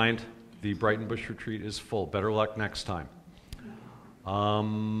 Never mind. The Brighton Bush retreat is full. Better luck next time. Then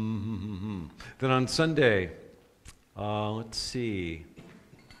on Sunday, let's see.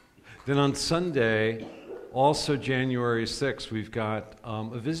 Then on Sunday, also January 6th, we've got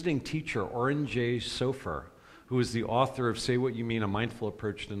a visiting teacher, Oren J. Sofer, who is the author of Say What You Mean, A Mindful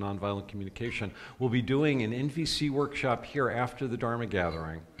Approach to Nonviolent Communication, will be doing an NVC workshop here after the Dharma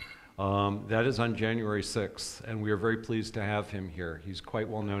gathering. That is on January 6th, and we are very pleased to have him here. He's quite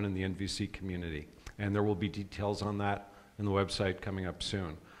well known in the NVC community, and there will be details on that in the website coming up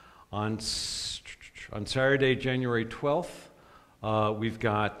soon. On Saturday, January 12th, we've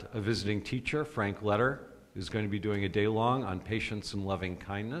got a visiting teacher, Frank Letter, is going to be doing a day-long on patience and loving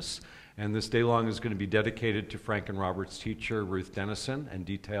kindness. And this day-long is going to be dedicated to Frank and Robert's teacher, Ruth Dennison, and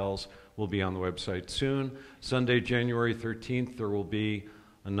details will be on the website soon. Sunday, January 13th, there will be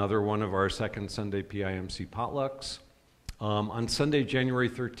another one of our second Sunday PIMC potlucks. On Sunday, January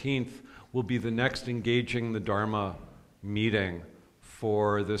 13th, will be the next Engaging the Dharma meeting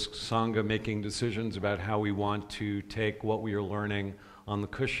for this Sangha, making decisions about how we want to take what we are learning on the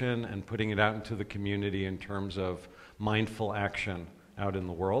cushion and putting it out into the community in terms of mindful action out in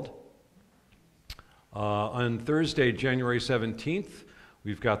the world. On Thursday, January 17th,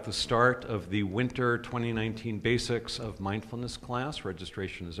 we've got the start of the Winter 2019 Basics of Mindfulness class.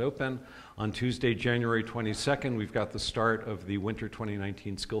 Registration is open. On Tuesday, January 22nd, we've got the start of the Winter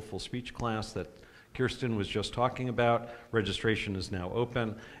 2019 Skillful Speech class that Kirsten was just talking about. Registration is now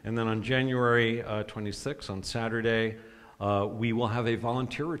open. And then on January 26th, on Saturday, we will have a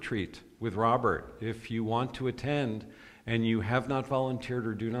volunteer retreat with Robert. If you want to attend and you have not volunteered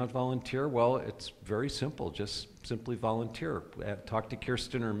or do not volunteer, well, it's very simple. Just simply volunteer. Talk to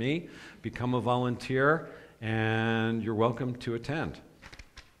Kirsten or me, become a volunteer, and you're welcome to attend.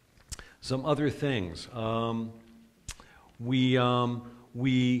 Some other things. We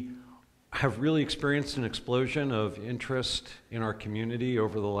have really experienced an explosion of interest in our community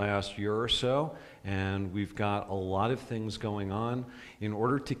over the last year or so, and we've got a lot of things going on. In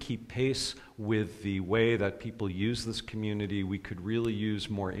order to keep pace with the way that people use this community, we could really use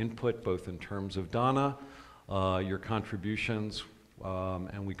more input, both in terms of Dana, your contributions,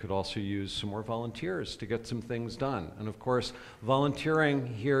 and we could also use some more volunteers to get some things done. And of course, volunteering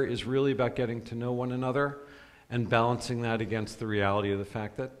here is really about getting to know one another and balancing that against the reality of the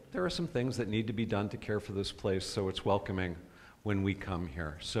fact that there are some things that need to be done to care for this place so it's welcoming when we come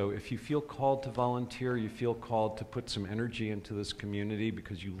here. So if you feel called to volunteer, you feel called to put some energy into this community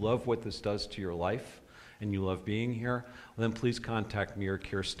because you love what this does to your life and you love being here, well, then please contact me or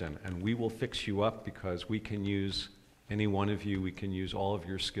Kirsten, and we will fix you up because we can use any one of you. We can use all of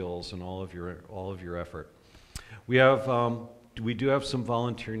your skills and all of your effort. We do have some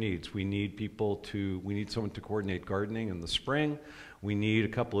volunteer needs. We need someone to coordinate gardening in the spring. We need a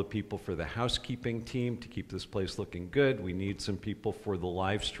couple of people for the housekeeping team to keep this place looking good. We need some people for the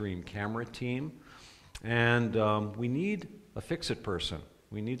live stream camera team. And we need a fix-it person.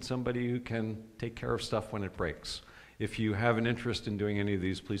 We need somebody who can take care of stuff when it breaks. If you have an interest in doing any of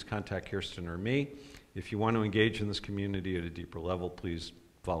these, please contact Kirsten or me. If you want to engage in this community at a deeper level, please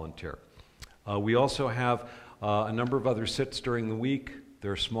volunteer. We also have a number of other sits during the week.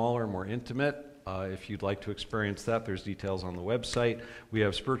 They're smaller, more intimate. If you'd like to experience that, there's details on the website. We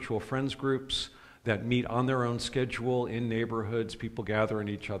have spiritual friends groups that meet on their own schedule in neighborhoods. People gather in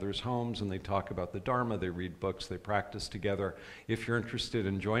each other's homes and they talk about the Dharma, they read books, they practice together. If you're interested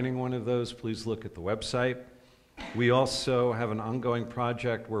in joining one of those, please look at the website. We also have an ongoing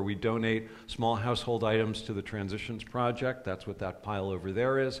project where we donate small household items to the Transitions Project. That's what that pile over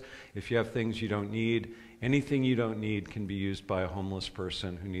there is. If you have things you don't need, anything you don't need can be used by a homeless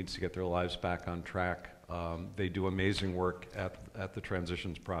person who needs to get their lives back on track. They do amazing work at the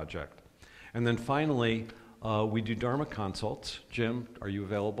Transitions Project. And then finally, we do Dharma consults. Jim, are you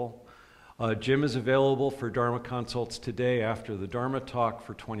available? Jim is available for Dharma consults today after the Dharma talk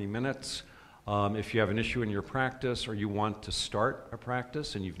for 20 minutes. If you have an issue in your practice or you want to start a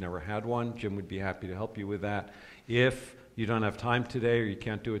practice and you've never had one, Jim would be happy to help you with that. If you don't have time today or you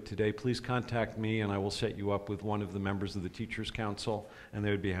can't do it today, please contact me and I will set you up with one of the members of the Teachers Council and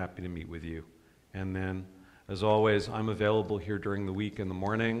they would be happy to meet with you. And then, as always, I'm available here during the week in the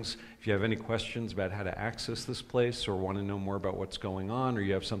mornings. If you have any questions about how to access this place or want to know more about what's going on or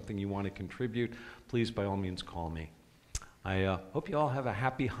you have something you want to contribute, please by all means call me. I hope you all have a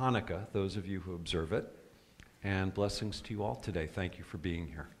happy Hanukkah, those of you who observe it, and blessings to you all today. Thank you for being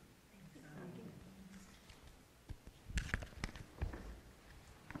here.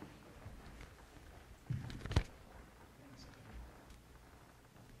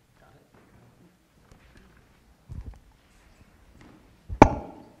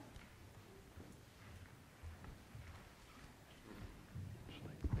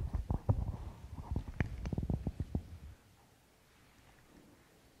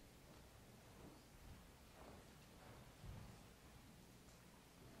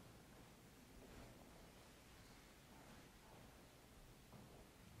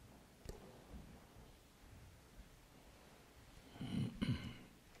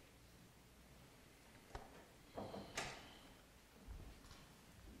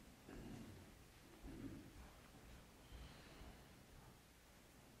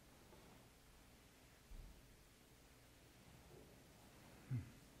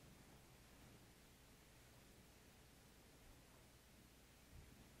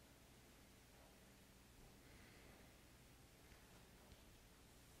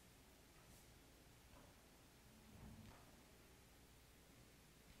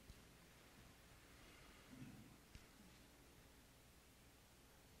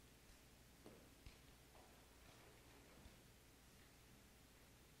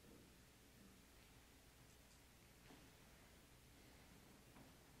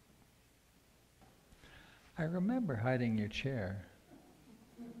 I remember hiding your chair.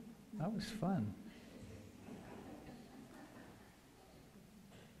 That was fun.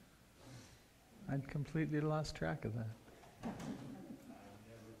 I'd completely lost track of that.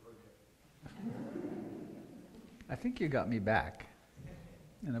 I think you got me back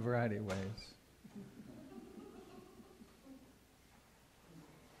in a variety of ways.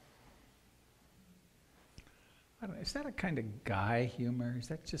 I don't know, is that a kind of guy humor? Is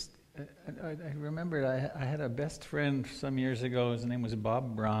that just... I remembered I had a best friend some years ago. His name was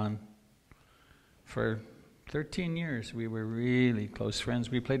Bob Braun. For 13 years, we were really close friends.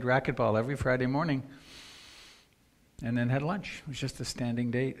 We played racquetball every Friday morning and then had lunch. It was just a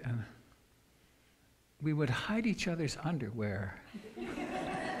standing date. And we would hide each other's underwear.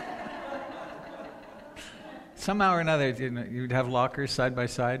 Somehow or another, you'd have lockers side by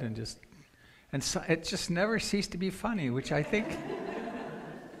side and so it just never ceased to be funny, which I think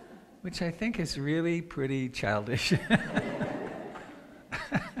is really pretty childish.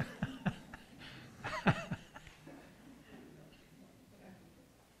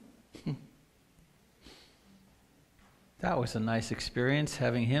 That was a nice experience,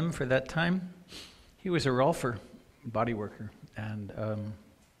 having him for that time. He was a Rolfer, body worker, and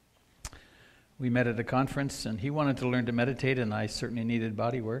we met at a conference, and he wanted to learn to meditate, and I certainly needed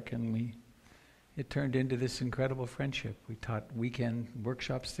body work, and it turned into this incredible friendship. We taught weekend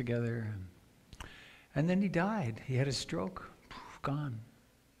workshops together, and then he died. He had a stroke, gone.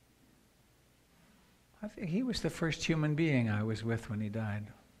 I think he was the first human being I was with when he died.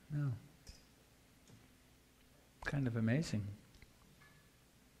 No. Kind of amazing.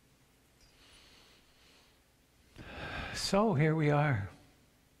 So here we are.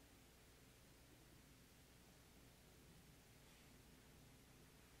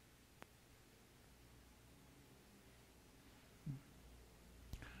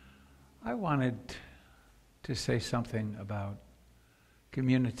 I wanted to say something about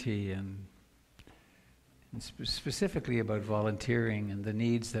community and specifically about volunteering and the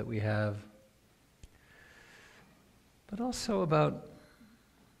needs that we have, but also about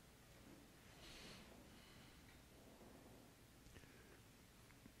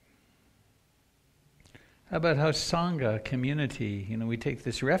how Sangha, community, we take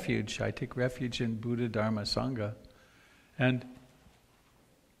this refuge. I take refuge in Buddha, Dharma, Sangha. And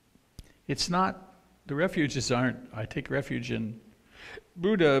it's not, the refuges aren't, I take refuge in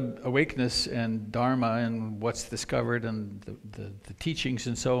Buddha, awakeness, and Dharma, and what's discovered, and the teachings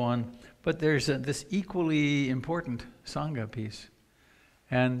and so on. But there's this equally important Sangha piece.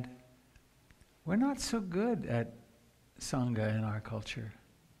 And we're not so good at Sangha in our culture.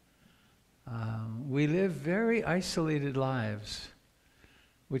 We live very isolated lives,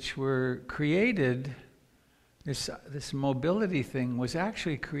 which were created, this mobility thing was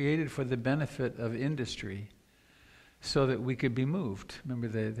actually created for the benefit of industry, so that we could be moved. Remember,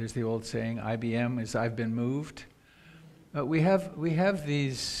 there's the old saying, IBM is I've been moved. But we have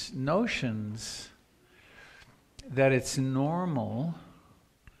these notions that it's normal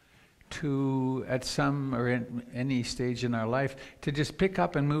to, at some or in any stage in our life, to just pick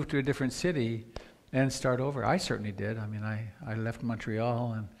up and move to a different city and start over. I certainly did. I mean, I left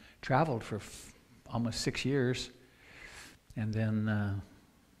Montreal and traveled for almost 6 years. and then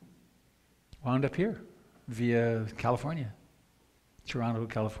wound up here via California, Toronto,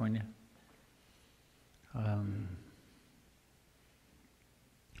 California. And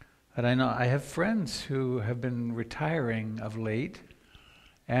I know I have friends who have been retiring of late,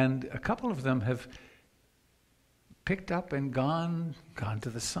 and a couple of them have picked up and gone to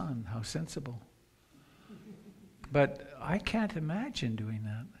the sun. How sensible. But I can't imagine doing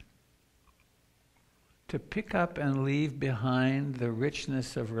that. To pick up and leave behind the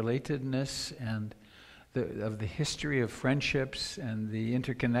richness of relatedness and of the history of friendships and the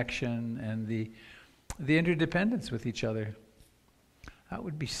interconnection and the interdependence with each other. That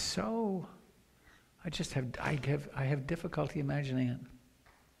would be so. I have difficulty imagining it.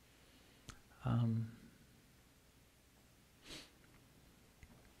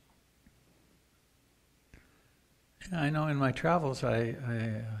 I know in my travels I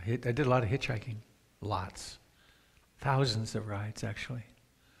did a lot of hitchhiking, lots, thousands of rides actually.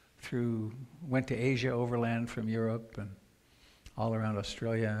 Went to Asia overland from Europe and all around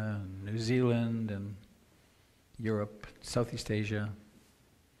Australia and New Zealand and Europe, Southeast Asia.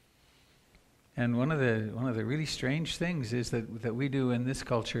 And one of the really strange things is that we do in this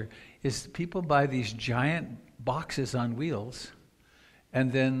culture is people buy these giant boxes on wheels,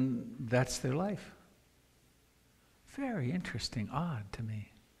 and then that's their life. Very interesting, odd to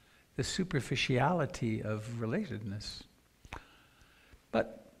me, the superficiality of relatedness.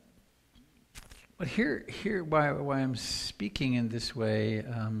 But here, why I'm speaking in this way.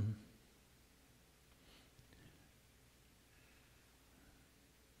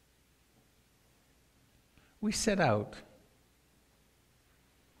 We set out,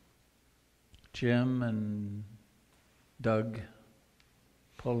 Jim and Doug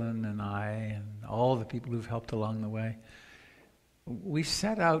Pullen and I and all the people who've helped along the way. We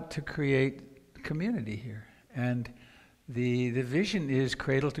set out to create community here, and the vision is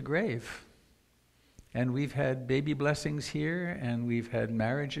cradle to grave. And we've had baby blessings here, and we've had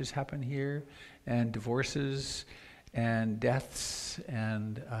marriages happen here, and divorces, and deaths,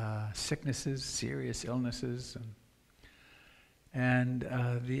 and sicknesses, serious illnesses. And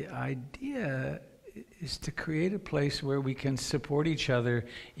the idea is to create a place where we can support each other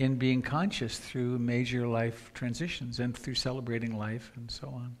in being conscious through major life transitions and through celebrating life and so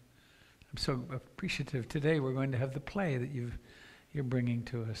on. I'm so appreciative. Today we're going to have the play that you're bringing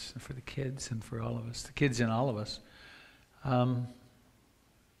to us for the kids and for all of us, the kids in all of us. And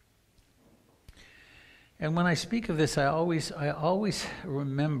when I speak of this, I always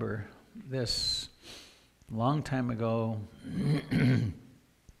remember this long time ago.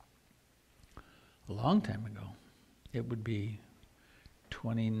 A long time ago. It would be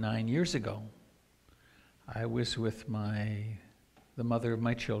 29 years ago. I was with the mother of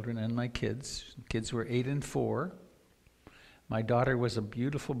my children and my kids. Kids were 8 and 4. My daughter was a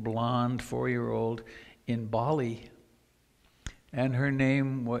beautiful blonde 4-year-old in Bali, and her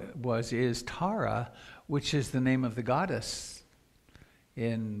name is Tara, which is the name of the goddess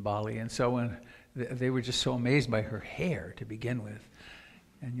in Bali. And so when they were just so amazed by her hair to begin with,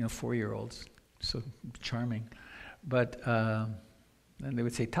 and 4-year-olds, so charming. But and they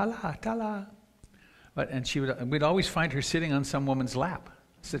would say Tala, Tala, and we'd always find her sitting on some woman's lap.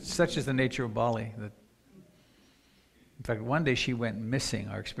 Such is the nature of Bali. That, in fact, one day she went missing.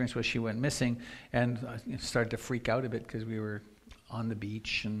 Our experience was she went missing, and started to freak out a bit because we were on the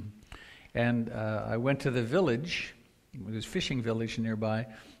beach, and I went to the village. It was a fishing village nearby,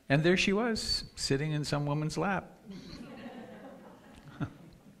 and there she was, sitting in some woman's lap.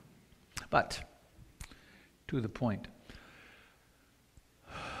 But to the point.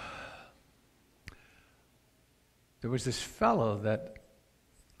 There was this fellow that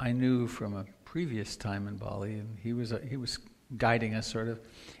I knew from a previous time in Bali, and he was guiding us sort of,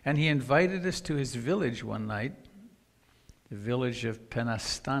 and he invited us to his village one night, the village of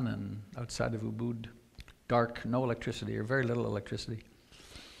Penastanan outside of Ubud. Dark, no electricity, or very little electricity.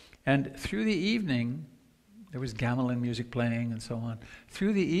 And through the evening, there was gamelan music playing and so on.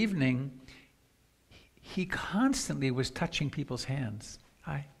 Through the evening, he constantly was touching people's hands.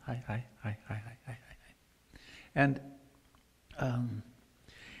 Hi, hi, hi, hi, hi, hi, hi, hi. And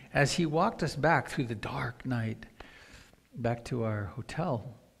as he walked us back through the dark night, back to our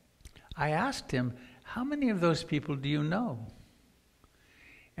hotel, I asked him, how many of those people do you know?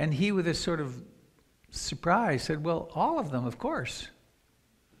 And he, with a sort of surprise, said, well, all of them, of course.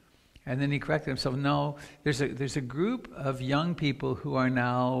 And then he corrected himself, no, there's a group of young people who are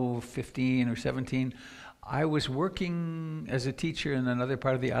now 15 or 17. I was working as a teacher in another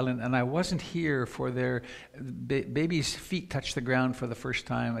part of the island, and I wasn't here for their babies' feet touch the ground for the first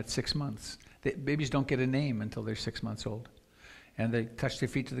time at 6 months. Babies don't get a name until they're 6 months old. and they touch their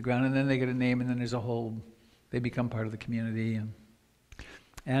feet to the ground, and then they get a name, and then there's a whole, they become part of the community.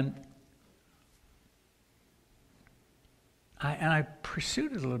 And I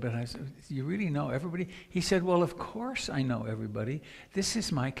pursued it a little bit. I said, you really know everybody? He said, well, of course I know everybody. This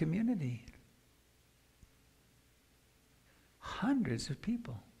is my community. Hundreds of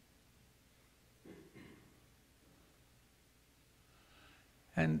people.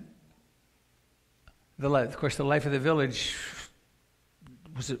 And of course, the life of the village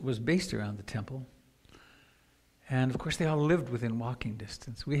was based around the temple. And of course, they all lived within walking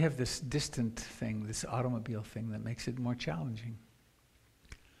distance. We have this distant thing, this automobile thing that makes it more challenging.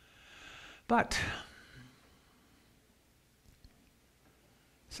 But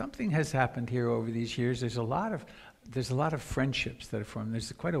something has happened here over these years. There's a lot of friendships that are formed.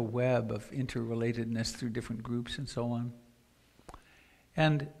 There's quite a web of interrelatedness through different groups and so on.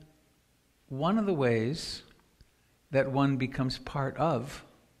 And one of the ways that one becomes part of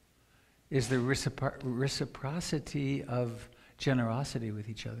is the reciprocity of generosity with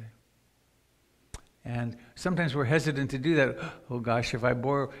each other. And sometimes we're hesitant to do that. Oh gosh, if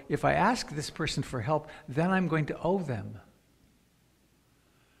I ask this person for help, then I'm going to owe them.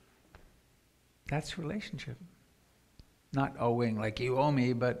 That's relationship. Not owing like you owe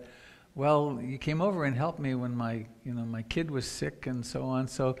me, but well, you came over and helped me when my kid was sick and so on.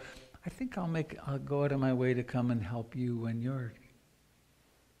 So I think I'll go out of my way to come and help you when your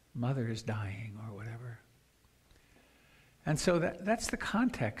mother is dying or whatever. And so that's the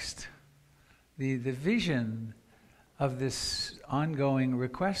context, the vision of this ongoing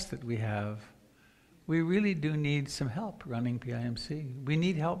request that we have. We really do need some help running PIMC. We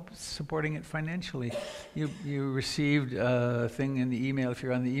need help supporting it financially. You received a thing in the email, if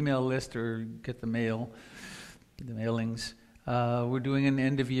you're on the email list or get the mailings. We're doing an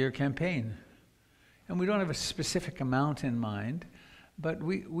end-of-year campaign. And we don't have a specific amount in mind, but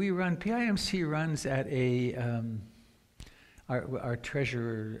PIMC runs at our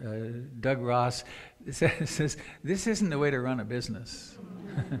treasurer, Doug Ross, says, this isn't the way to run a business.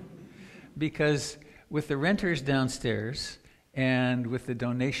 Because with the renters downstairs and with the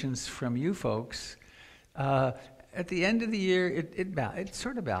donations from you folks, at the end of the year, it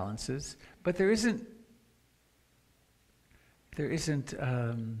sort of balances, but there isn't enough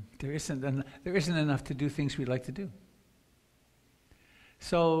to do things we'd like to do.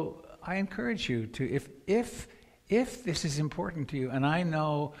 So I encourage you to, if this is important to you, and I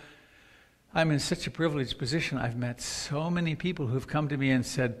know I'm in such a privileged position, I've met so many people who've come to me and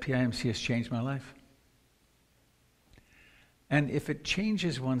said, PIMC has changed my life. And if it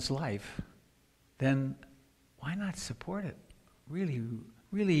changes one's life, then why not support it really,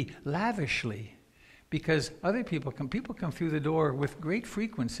 really lavishly? Because people come through the door with great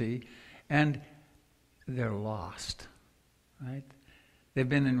frequency, and they're lost, right? They've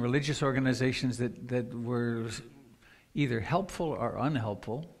been in religious organizations that were either helpful or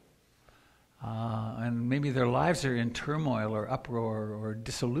unhelpful, and maybe their lives are in turmoil or uproar or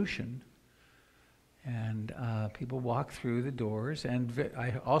dissolution. And people walk through the doors, and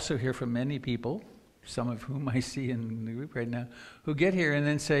I also hear from many people, some of whom I see in the group right now, who get here and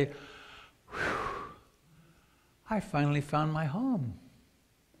then say, I finally found my home.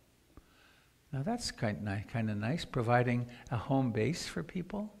 Now that's kind of nice, providing a home base for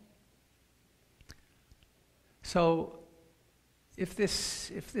people. So if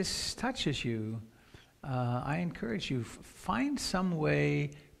this touches you, I encourage you, find some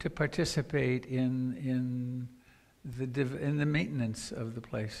way to participate in the maintenance of the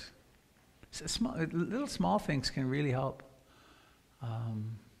place. Little small things can really help.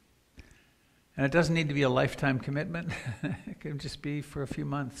 And it doesn't need to be a lifetime commitment. It can just be for a few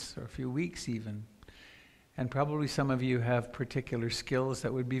months or a few weeks even. And probably some of you have particular skills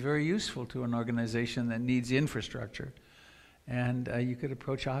that would be very useful to an organization that needs infrastructure. And you could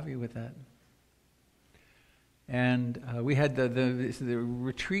approach Avi with that. And we had the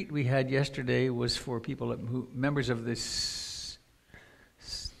retreat we had yesterday was for people members of this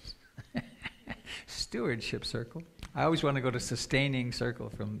stewardship circle. I always want to go to sustaining circle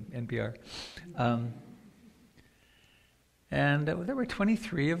from NPR. And there were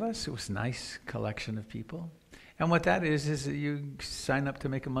 23 of us. It was a nice collection of people. And what that is that you sign up to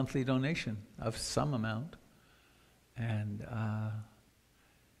make a monthly donation of some amount. And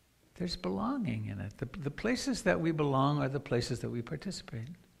there's belonging in it. The places that we belong are the places that we participate.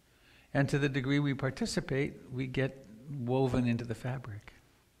 And to the degree we participate, we get woven into the fabric.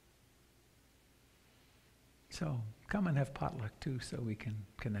 So come and have potluck too, so we can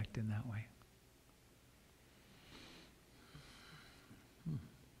connect in that way.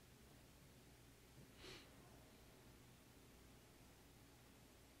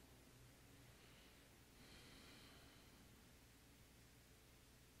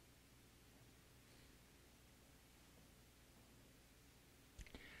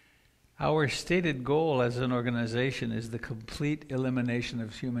 Our stated goal as an organization is the complete elimination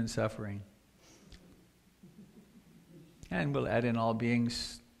of human suffering. And we'll add in all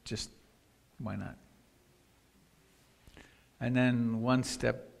beings, just why not? And then one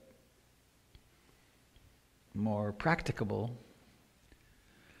step more practicable,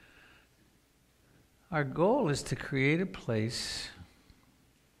 our goal is to create a place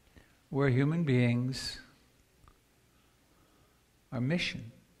where human beings, our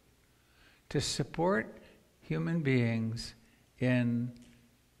mission, to support human beings in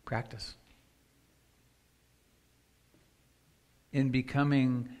practice, in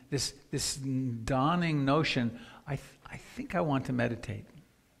becoming this dawning notion, I think I want to meditate,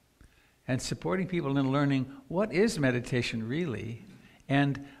 and supporting people in learning what is meditation really,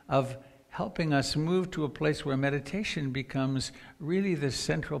 and of helping us move to a place where meditation becomes really the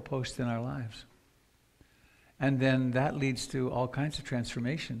central post in our lives. And then that leads to all kinds of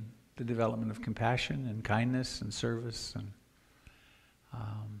transformation, the development of compassion and kindness and service.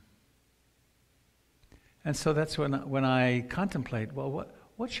 And so that's when I contemplate, well,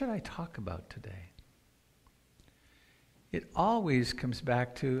 what should I talk about today? It always comes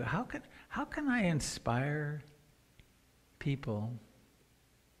back to how can I inspire people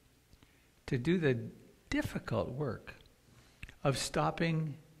to do the difficult work of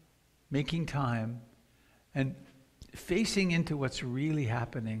stopping, making time, and facing into what's really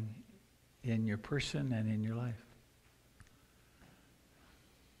happening in your person and in your life.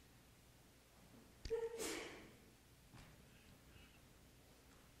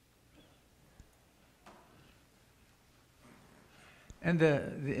 And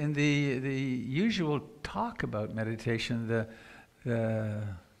in the usual talk about meditation, the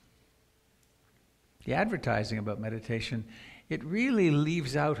advertising about meditation, it really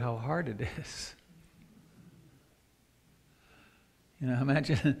leaves out how hard it is. You know,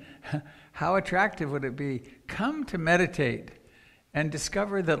 imagine how attractive would it be? Come to meditate and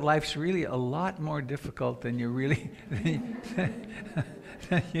discover that life's really a lot more difficult than you really...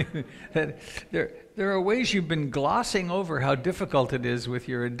 that there are ways you've been glossing over how difficult it is with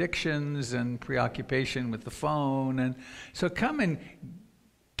your addictions and preoccupation with the phone. And so come and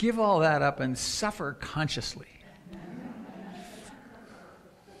give all that up and suffer consciously.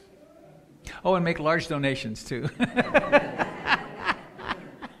 Oh, and make large donations too.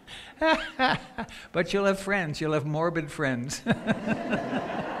 But you'll have friends. You'll have morbid friends.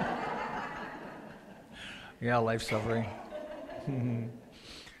 Yeah, life suffering.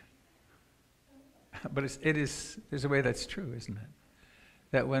 But there's a way that's true, isn't it?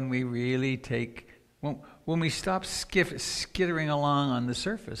 That when we really when we stop skittering along on the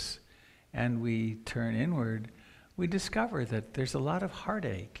surface and we turn inward, we discover that there's a lot of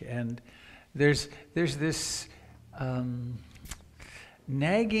heartache, and there's this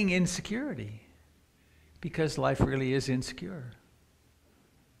nagging insecurity, because life really is insecure.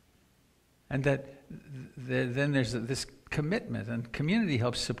 And that then there's this commitment, and community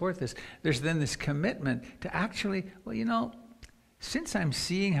helps support this. There's then this commitment to actually, well, you know, since I'm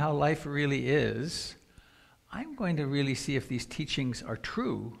seeing how life really is, I'm going to really see if these teachings are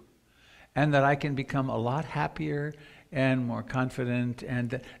true, and that I can become a lot happier and more confident,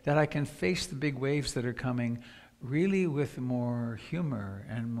 and that I can face the big waves that are coming really with more humor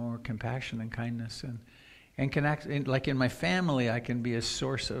and more compassion and kindness, and can act, like in my family, I can be a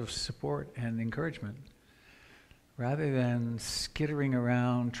source of support and encouragement, rather than skittering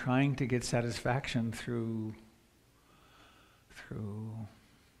around trying to get satisfaction through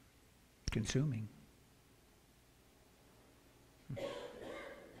consuming.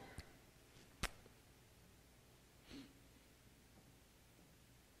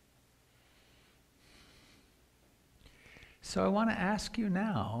 So I want to ask you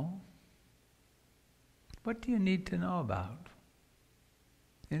now, what do you need to know about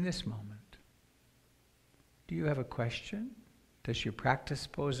in this moment? Do you have a question? Does your practice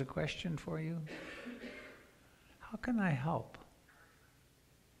pose a question for you? How can I help?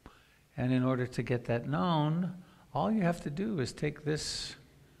 And in order to get that known, all you have to do is take this.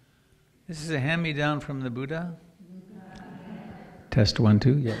 This is a hand-me-down from the Buddha. Test 1,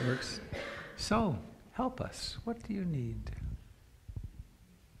 2, yeah, it works. So, help us. What do you need?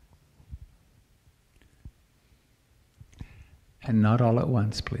 And not all at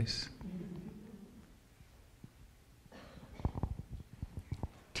once, please.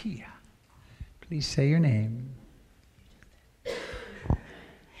 Tia, please say your name.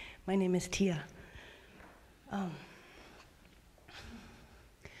 My name is Tia.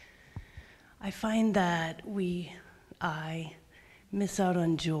 I find that I miss out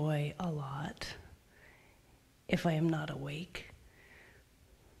on joy a lot if I am not awake.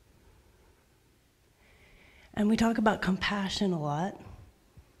 And we talk about compassion a lot,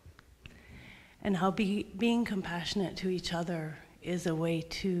 and how being compassionate to each other is a way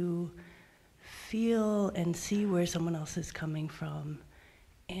to feel and see where someone else is coming from,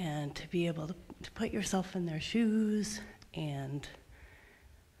 and to be able to put yourself in their shoes and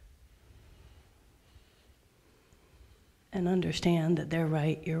understand that they're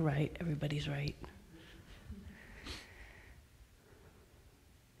right, you're right, everybody's right.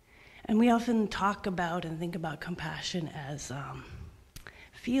 And we often talk about and think about compassion as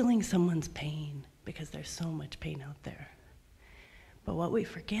feeling someone's pain, because there's so much pain out there. But what we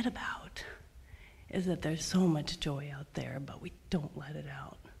forget about is that there's so much joy out there, but we don't let it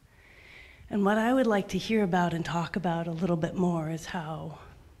out. And what I would like to hear about and talk about a little bit more is how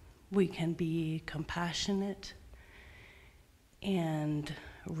we can be compassionate and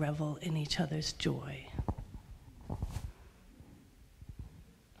revel in each other's joy.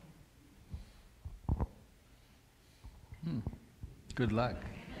 Good luck.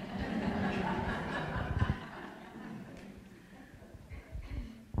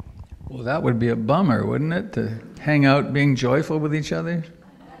 Well, that would be a bummer, wouldn't it, to hang out being joyful with each other?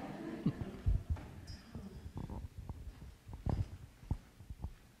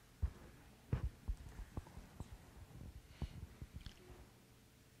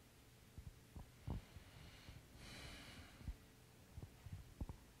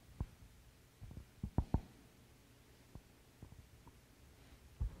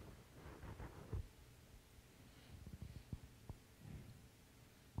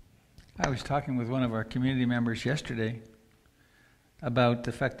 I was talking with one of our community members yesterday about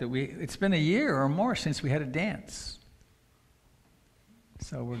the fact that it's been a year or more since we had a dance.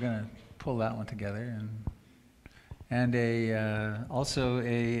 So we're going to pull that one together, and also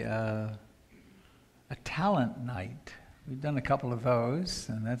a talent night. We've done a couple of those,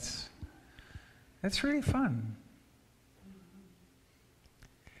 and that's really fun.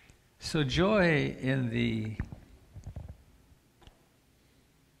 So joy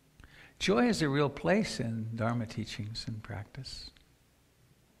is a real place in Dharma teachings and practice.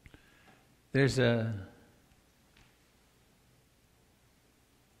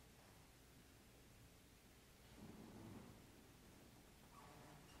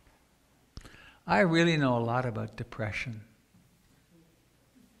 I really know a lot about depression.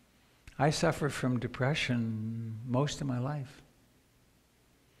 I suffered from depression most of my life.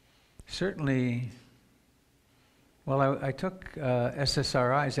 Certainly, well, I took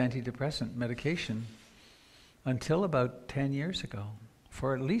SSRIs, antidepressant medication, until about 10 years ago,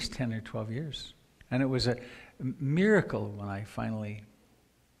 for at least 10 or 12 years. And it was a miracle when I finally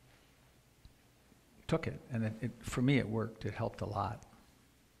took it. And for me, it worked. It helped a lot.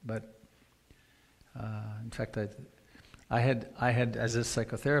 But in fact, I had, as a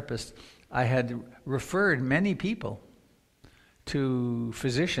psychotherapist, I had referred many people to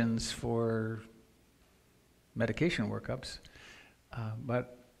physicians for medication workups,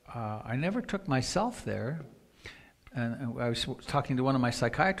 but I never took myself there. And I was talking to one of my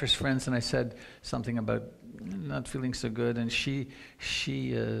psychiatrist friends, and I said something about not feeling so good, and she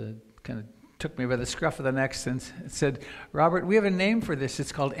kind of took me by the scruff of the neck and said, "Robert, we have a name for this.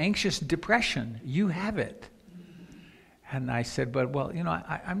 It's called anxious depression. You have it." And I said, "But well,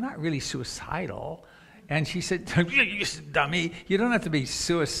 I'm not really suicidal." And she said, "You dummy, you don't have to be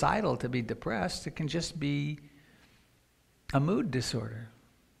suicidal to be depressed. It can just be a mood disorder,"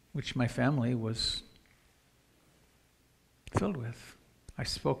 which my family was filled with. I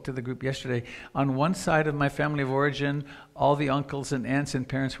spoke to the group yesterday. On one side of my family of origin, all the uncles and aunts and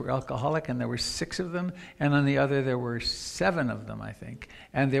parents were alcoholic, and there were 6 of them. And on the other, there were 7 of them, I think,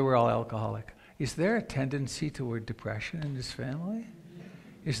 and they were all alcoholic. Is there a tendency toward depression in this family?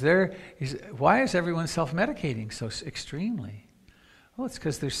 Why is everyone self-medicating so extremely? Well, it's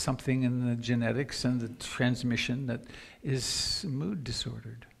because there's something in the genetics and the transmission that is mood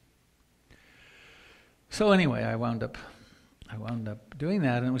disordered. So anyway, I wound up doing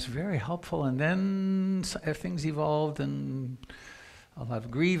that, and it was very helpful. And then things evolved, and a lot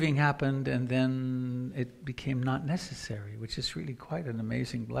of grieving happened, and then it became not necessary, which is really quite an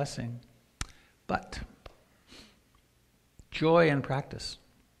amazing blessing. But joy and practice.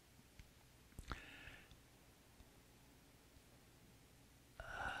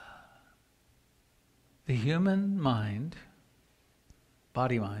 The human mind,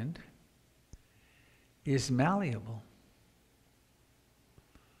 body-mind, is malleable.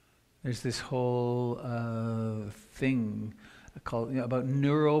 There's this whole thing called about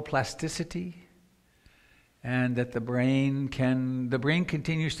neuroplasticity, and that the brain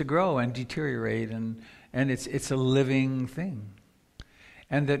continues to grow and deteriorate, and it's a living thing,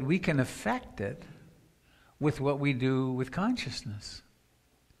 and that we can affect it with what we do with consciousness.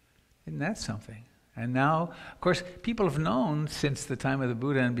 Isn't that something? And now, of course, people have known since the time of the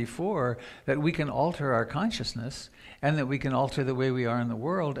Buddha and before that we can alter our consciousness and that we can alter the way we are in the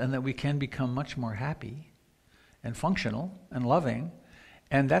world and that we can become much more happy and functional and loving.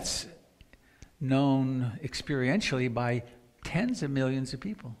 And that's known experientially by tens of millions of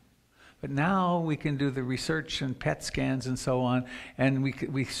people. But now we can do the research and PET scans and so on, and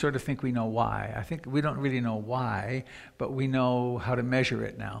we sort of think we know why. I think we don't really know why, but we know how to measure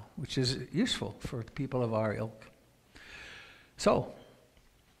it now, which is useful for people of our ilk. So,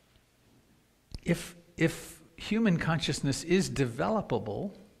 if human consciousness is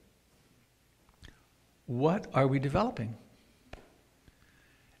developable, what are we developing?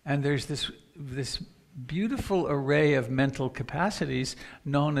 And there's this beautiful array of mental capacities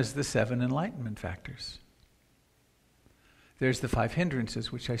known as the 7 enlightenment factors. There's the 5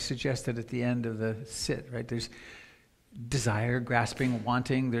 hindrances, which I suggested at the end of the sit, right? There's desire, grasping,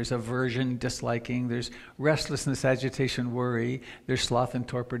 wanting. There's aversion, disliking. There's restlessness, agitation, worry. There's sloth and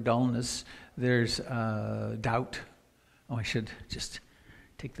torpor, dullness. There's doubt. Oh, I should just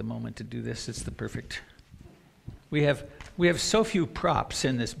take the moment to do this. It's the perfect. We have so few props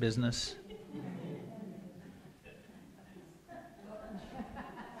in this business.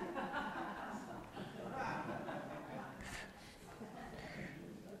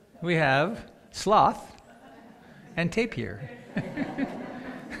 We have sloth and tapir.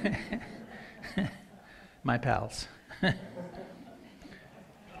 My pals. There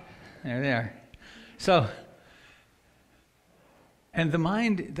they are. So, and the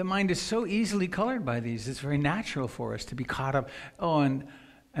mind is so easily colored by these. It's very natural for us to be caught up. Oh, and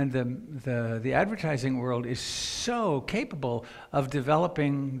the advertising world is so capable of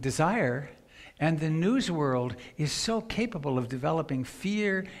developing desire. And the news world is so capable of developing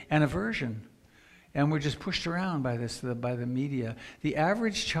fear and aversion. And we're just pushed around by by the media. The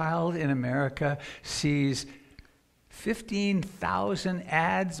average child in America sees 15,000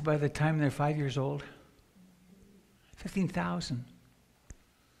 ads by the time they're 5 years old. 15,000.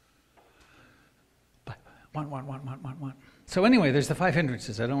 Want. So anyway, there's the 5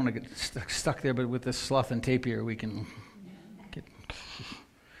 hindrances. I don't want to get stuck there, but with the sloth and tapir, we can get...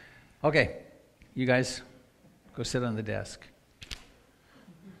 Okay. You guys, go sit on the desk.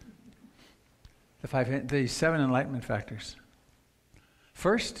 The 7 enlightenment factors.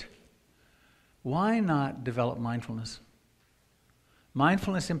 First, why not develop mindfulness?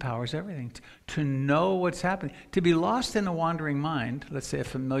 Mindfulness empowers everything. To know what's happening. To be lost in a wandering mind, let's say a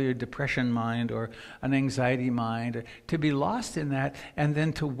familiar depression mind or an anxiety mind, to be lost in that and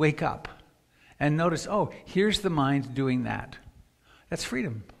then to wake up and notice, oh, here's the mind doing that. That's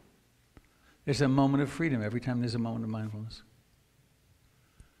freedom. There's a moment of freedom every time there's a moment of mindfulness.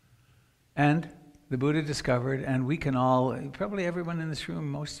 And the Buddha discovered, and we can all, probably everyone in this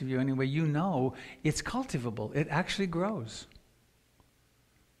room, most of you anyway, you know it's cultivable. It actually grows.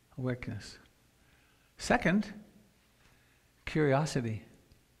 Awareness. Second, curiosity.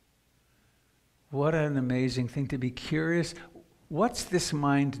 What an amazing thing to be curious. What's this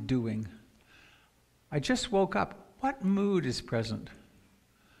mind doing? I just woke up. What mood is present?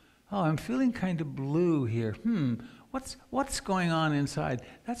 Oh, I'm feeling kind of blue here. What's going on inside?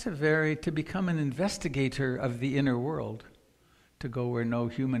 That's to become an investigator of the inner world, to go where no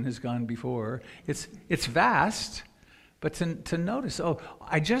human has gone before. It's vast, but to notice, oh,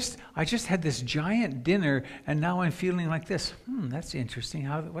 I just had this giant dinner and now I'm feeling like this. That's interesting.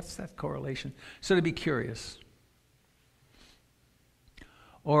 What's that correlation? So to be curious.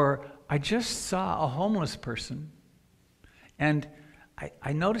 Or I just saw a homeless person and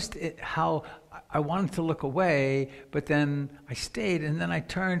I noticed how I wanted to look away, but then I stayed, and then I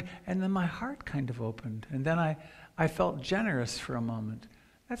turned, and then my heart kind of opened. And then I felt generous for a moment.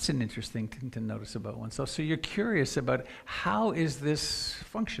 That's an interesting thing to notice about oneself. So you're curious about how is this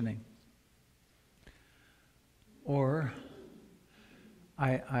functioning? Or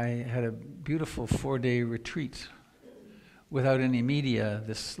I had a beautiful 4-day retreat without any media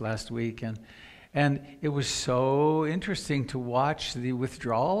this last week, and it was so interesting to watch the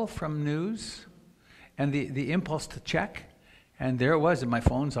withdrawal from news and the impulse to check. And there it was, and my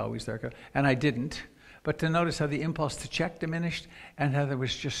phone's always there, and I didn't. But to notice how the impulse to check diminished and how there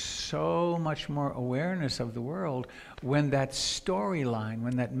was just so much more awareness of the world when that storyline,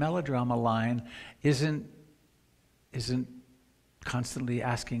 when that melodrama line isn't constantly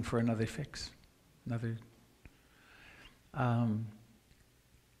asking for another fix,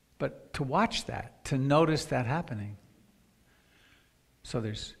 but to watch that, to notice that happening. So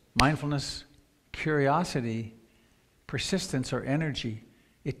there's mindfulness, curiosity, persistence or energy.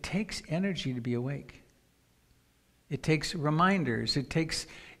 It takes energy to be awake. It takes reminders. It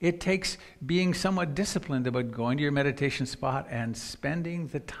takes being somewhat disciplined about going to your meditation spot and spending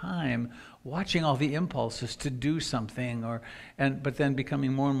the time watching all the impulses to do something, but then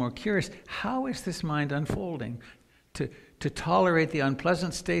becoming more and more curious. How is this mind unfolding? To tolerate the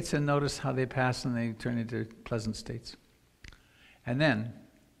unpleasant states and notice how they pass and they turn into pleasant states. And then,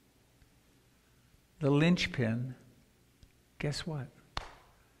 the linchpin, guess what?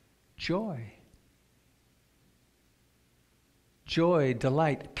 Joy. Joy,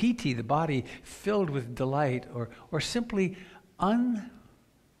 delight, piti, the body filled with delight, or simply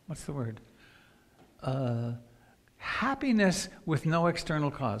what's the word? Happiness with no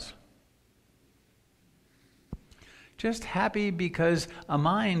external cause. Just happy because a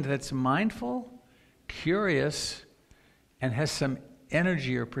mind that's mindful, curious, and has some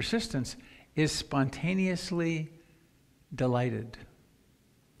energy or persistence is spontaneously delighted,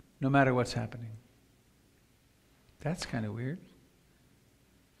 no matter what's happening. That's kind of weird.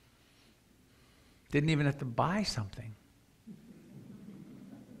 Didn't even have to buy something.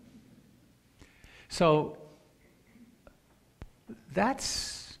 So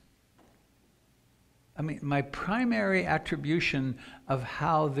that's, my primary attribution of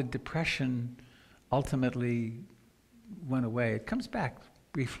how the depression ultimately went away. It comes back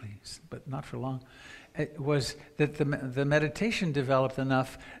briefly, but not for long. It was that the meditation developed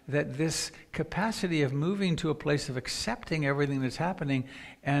enough that this capacity of moving to a place of accepting everything that's happening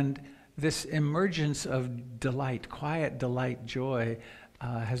and this emergence of delight, quiet delight, joy,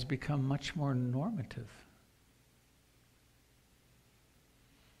 has become much more normative.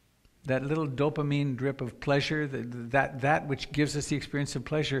 That little dopamine drip of pleasure, that which gives us the experience of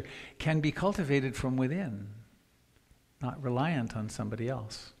pleasure, can be cultivated from within, not reliant on somebody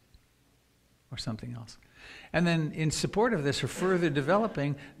else or something else. And then in support of this, or further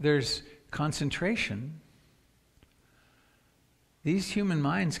developing, there's concentration. These human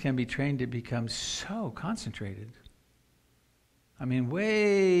minds can be trained to become so concentrated.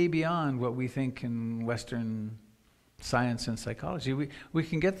 Way beyond what we think in Western science and psychology. We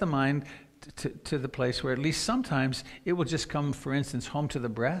can get the mind to the place where at least sometimes it will just come, for instance, home to the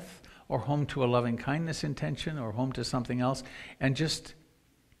breath, or home to a loving kindness intention, or home to something else, and just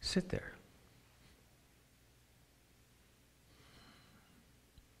sit there.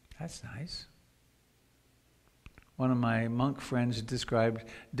 That's nice. One of my monk friends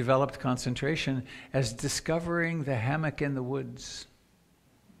developed concentration as discovering the hammock in the woods.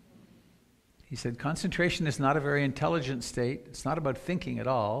 He said, concentration is not a very intelligent state. It's not about thinking at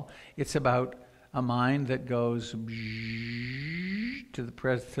all. It's about a mind that goes to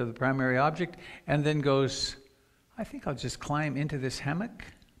the primary object and then goes, I think I'll just climb into this hammock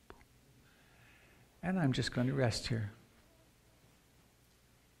and I'm just going to rest here.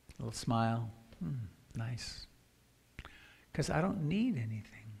 A little smile. Nice. Because I don't need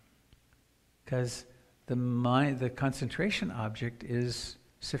anything. Because the concentration object is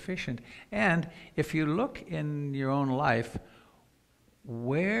sufficient. And if you look in your own life,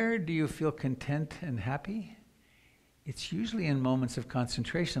 where do you feel content and happy? It's usually in moments of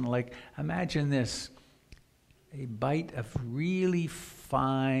concentration. Like, imagine this, a bite of really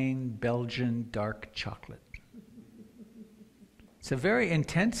fine Belgian dark chocolate. It's a very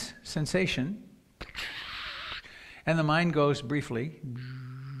intense sensation. And the mind goes briefly.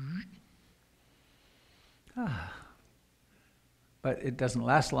 But it doesn't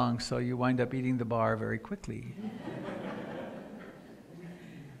last long, so you wind up eating the bar very quickly.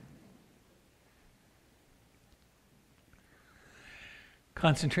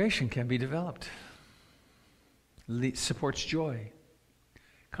 Concentration can be developed. Supports joy.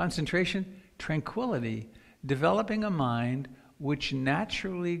 Concentration, tranquility, developing a mind which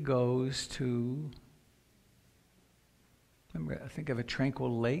naturally goes to, I think of a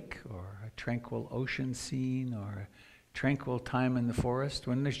tranquil lake or a tranquil ocean scene or a tranquil time in the forest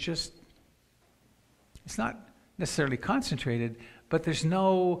when there's just, it's not necessarily concentrated, but there's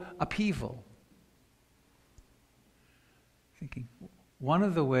no upheaval. Thinking, one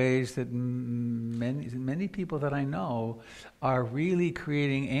of the ways that many people that I know are really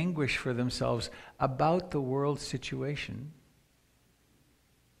creating anguish for themselves about the world situation,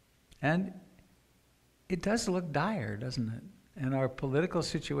 and it does look dire, doesn't it? And our political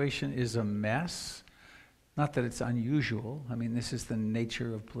situation is a mess. Not that it's unusual. This is the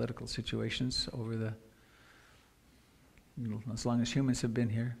nature of political situations over as long as humans have been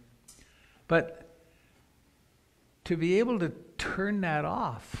here. But to be able to turn that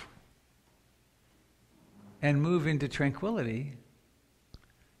off and move into tranquility,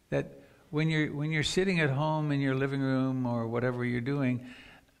 that when you're sitting at home in your living room or whatever you're doing,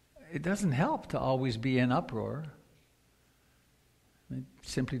 it doesn't help to always be in uproar. It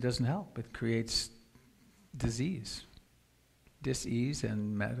simply doesn't help. It creates disease, dis-ease,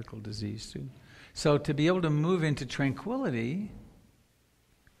 and medical disease too. So to be able to move into tranquility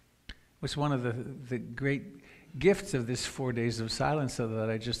was one of the great gifts of this 4 days of silence, so that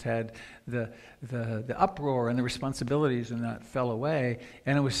I just had the uproar and the responsibilities, and that fell away,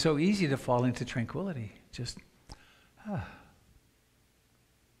 and it was so easy to fall into tranquility. Just,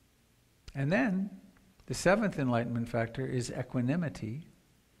 And then the seventh enlightenment factor is equanimity.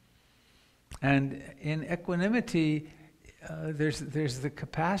 And in equanimity, there's the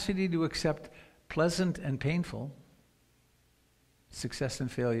capacity to accept pleasant and painful, success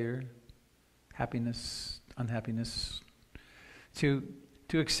and failure, happiness, unhappiness, to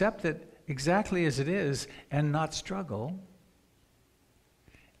accept it exactly as it is and not struggle.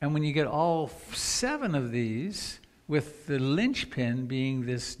 And when you get all 7 of these, with the linchpin being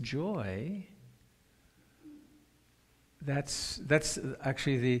this joy, that's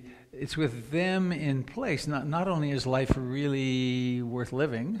actually it's with them in place. Not only is life really worth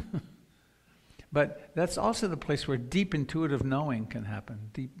living, but that's also the place where deep intuitive knowing can happen,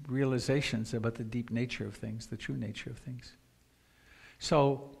 deep realizations about the deep nature of things, the true nature of things.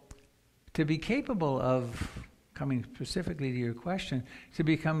 So, to be capable of, coming specifically to your question, to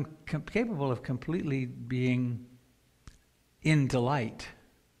become capable of completely being in delight.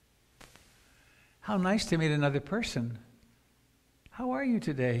 How nice to meet another person. How are you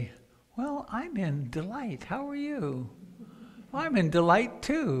today? Well, I'm in delight. How are you? Well, I'm in delight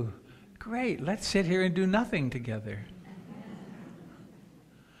too. Great, let's sit here and do nothing together.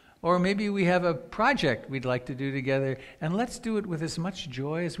 Or maybe we have a project we'd like to do together, and let's do it with as much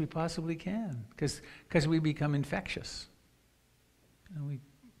joy as we possibly can, because we become infectious. And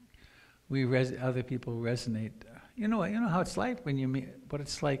other people resonate. You know how it's like when you meet, what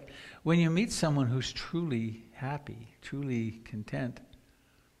it's like when you meet someone who's truly happy, truly content.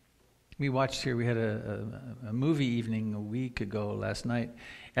 We had a movie evening a week ago last night,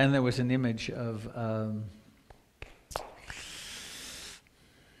 and there was an image of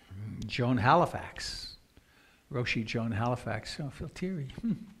Joan Halifax, Roshi Joan Halifax. Oh, I feel teary.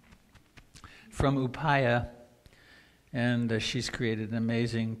 From Upaya, and she's created an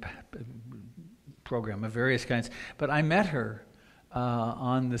amazing program of various kinds. But I met her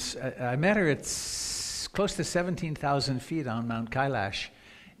I met her at close to 17,000 feet on Mount Kailash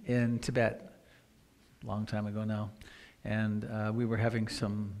in Tibet, a long time ago now. And we were having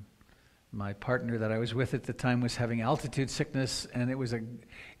my partner that I was with at the time was having altitude sickness, and it was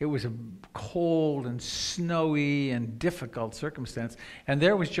a cold and snowy and difficult circumstance. And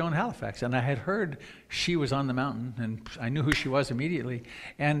there was Joan Halifax, and I had heard she was on the mountain, and I knew who she was immediately.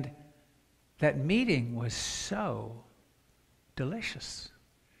 And that meeting was so delicious.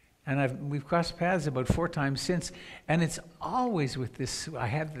 And we've crossed paths about 4 times since, and it's always with this,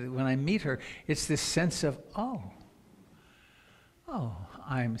 when I meet her, it's this sense of, oh,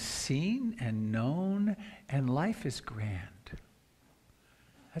 I'm seen and known, and life is grand.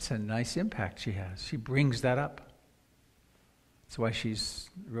 That's a nice impact she has. She brings that up. That's why she's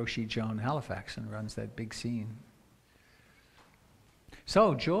Roshi Joan Halifax and runs that big scene.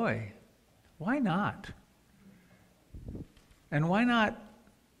 So, joy. Why not? And why not?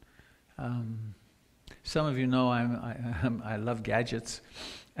 Some of you know I love gadgets,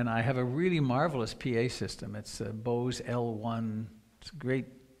 and I have a really marvelous PA system. It's a Bose L1. It's great.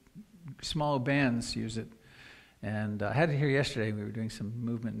 Small bands use it. And I had it here yesterday. We were doing some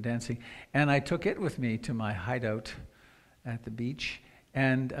movement and dancing. And I took it with me to my hideout at the beach.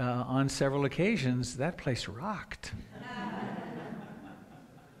 And on several occasions, that place rocked.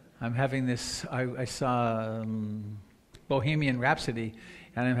 I'm having this, I saw Bohemian Rhapsody,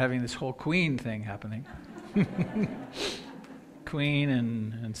 and I'm having this whole Queen thing happening. Queen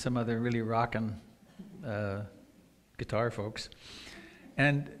and some other really rockin' guitar folks.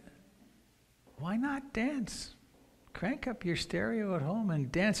 And why not dance? Crank up your stereo at home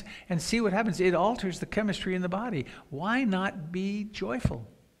and dance and see what happens. It alters the chemistry in the body. Why not be joyful?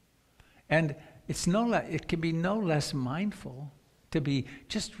 And it can be no less mindful to be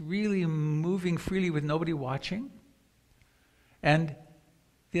just really moving freely with nobody watching. And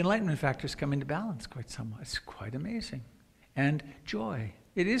the enlightenment factors come into balance quite somewhat. It's quite amazing. And joy.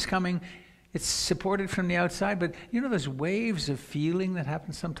 It is coming. It's supported from the outside, but you know those waves of feeling that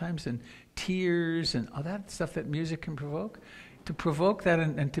happen sometimes, and tears and all that stuff that music can provoke? To provoke that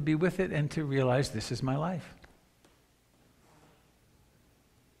and to be with it and to realize this is my life.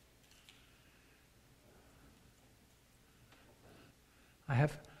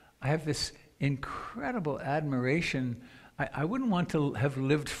 I have this incredible admiration. I wouldn't want to have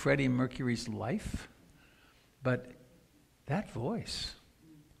lived Freddie Mercury's life, but That voice.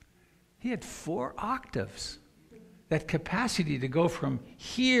 He had 4 octaves. That capacity to go from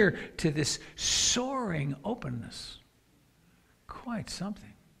here to this soaring openness. Quite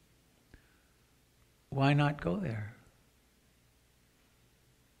something. Why not go there?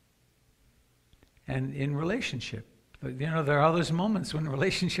 And in relationship, there are all those moments when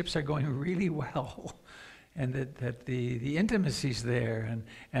relationships are going really well, and that the intimacy's there,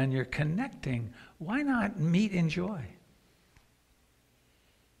 and you're connecting. Why not meet in joy?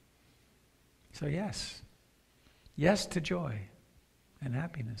 So yes. Yes to joy and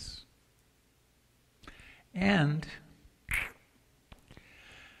happiness. And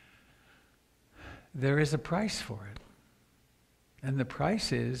there is a price for it. And the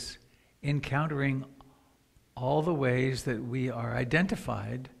price is encountering all the ways that we are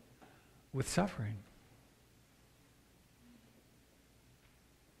identified with suffering.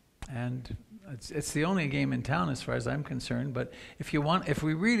 And it's the only game in town as far as I'm concerned, but if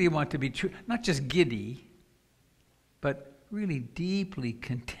we really want to be true, not just giddy, but really deeply,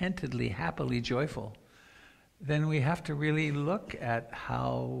 contentedly, happily joyful, then we have to really look at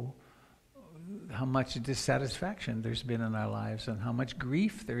how much dissatisfaction there's been in our lives, and how much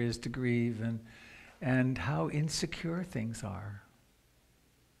grief there is to grieve, and how insecure things are.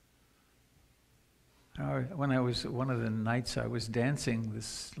 One of the nights I was dancing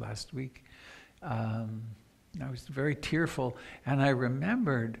this last week, I was very tearful, and I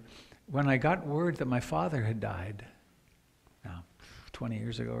remembered when I got word that my father had died, now 20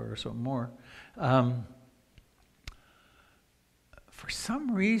 years ago or so more, for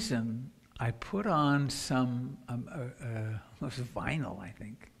some reason I put on some, it was vinyl, I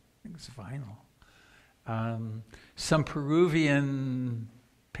think. It was vinyl. Some Peruvian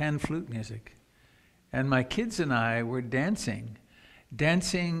pan flute music. And my kids and I were dancing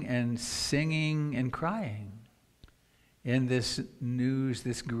and singing and crying in this news,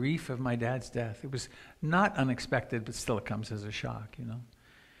 this grief of my dad's death. It was not unexpected, but still it comes as a shock,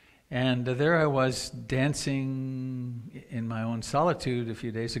 And there I was dancing in my own solitude a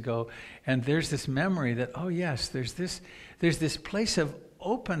few days ago, and there's this memory that, oh yes, there's this place of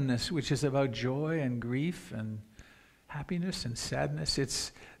openness which is about joy and grief and happiness and sadness.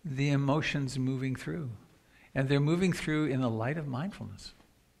 It's the emotions moving through, and they're moving through in the light of mindfulness.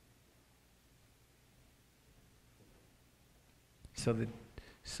 So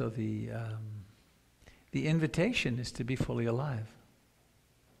the invitation is to be fully alive.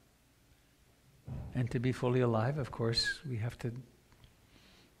 And to be fully alive, of course, we have to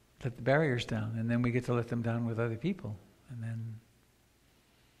let the barriers down, and then we get to let them down with other people, and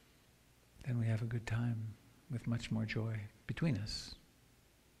then we have a good time with much more joy between us.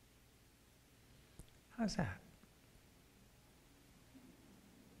 How's that?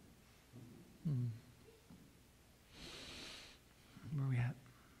 Where are we at?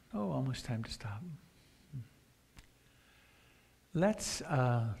 Oh, almost time to stop. Let's,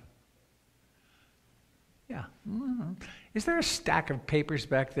 Is there a stack of papers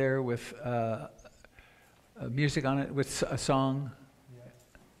back there with music on it, with a song? Yeah.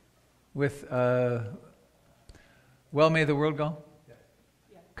 With Well May the World Go? Yeah.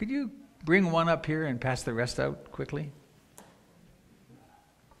 Yeah. Could you bring one up here and pass the rest out quickly?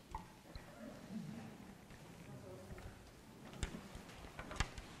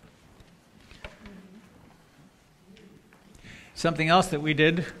 Something else that we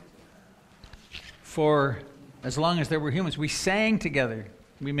did for as long as there were humans, we sang together.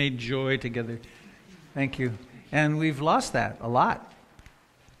 We made joy together. Thank you. And we've lost that a lot.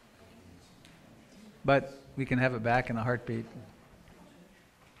 But we can have it back in a heartbeat.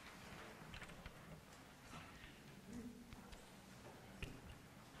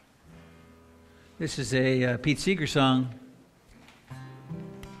 This is a Pete Seeger song.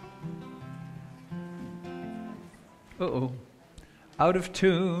 Uh-oh. Out of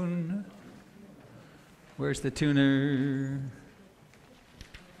tune. Where's the tuner?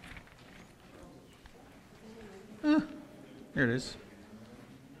 Here it is.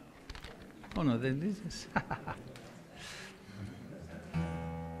 Oh no, this is.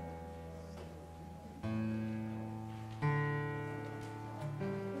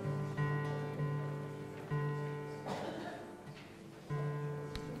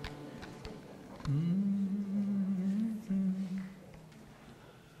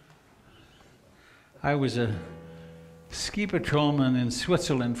 I was a ski patrolman in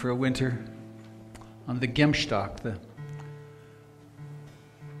Switzerland for a winter on the Gemstock,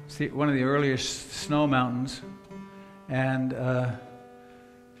 one of the earliest snow mountains. And the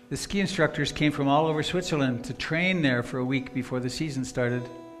ski instructors came from all over Switzerland to train there for a week before the season started.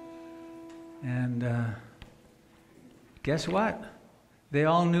 And guess what? They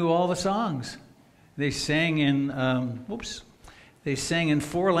all knew all the songs. They sang in, they sang in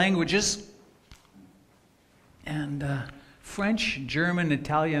 4 languages, and French, German,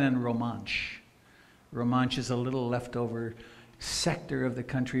 Italian, and Romansh. Romansh is a little leftover sector of the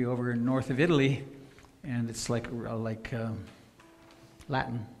country over north of Italy, and it's like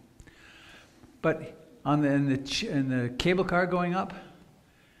Latin. But in the cable car going up,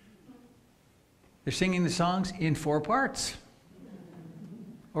 they're singing the songs in 4 parts.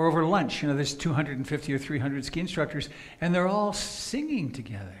 Or over lunch, there's 250 or 300 ski instructors, and they're all singing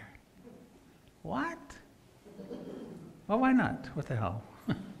together. What? Well, why not? What the hell?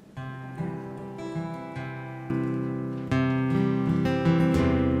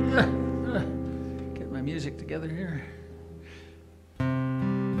 Get my music together here.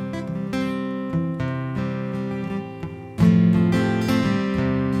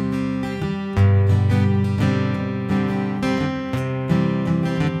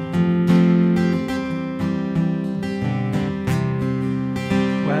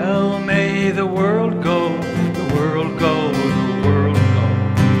 The world go, the world go, the world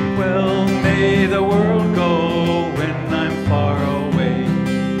go. Well, may the world go when I'm far away.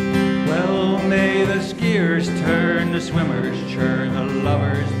 Well, may the skiers turn, the swimmers churn, the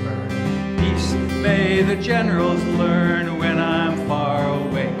lovers burn. Peace may the generals learn when I'm far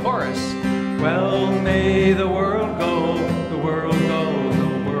away. Chorus. Well, may the world go, the world go, the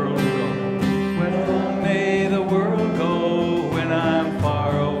world go. Well, may the world go when I'm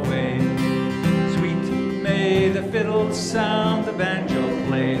far away. The fiddle sound, the banjo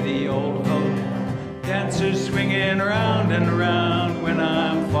play, the old hope. Dancers swinging round and round when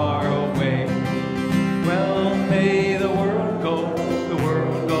I'm far away. Well, may the world go, the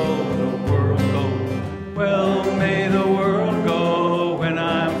world go, the world go. Well, may the world go when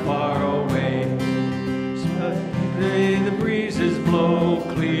I'm far away. May the breezes blow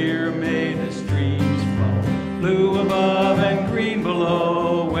clear, may the streams flow blue above and green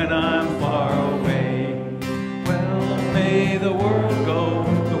below when I'm far away. May the world go,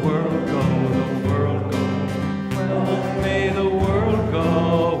 the world go, the world go. Well, may the world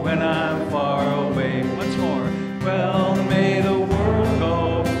go when I'm far away. Once more. Well, may the world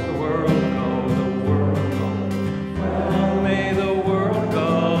go, the world go, the world go. Well, may the world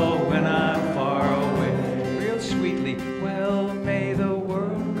go when I'm far away. Real sweetly. Well, may the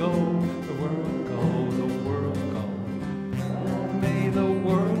world go, the world go, the world go. Well, may the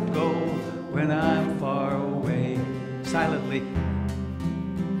world go when I'm far away. Silently.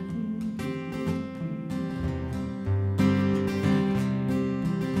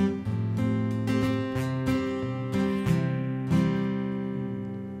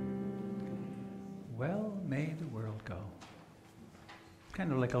 Well, may the world go.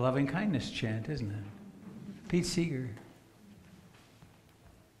 Kind of like a loving kindness chant, isn't it? Pete Seeger.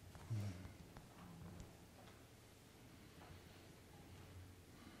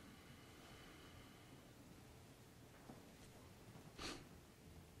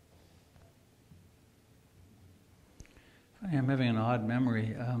 I'm having an odd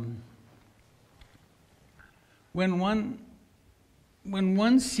memory. When one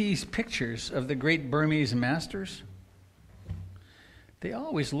sees pictures of the great Burmese masters, they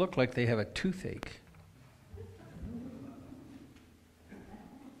always look like they have a toothache.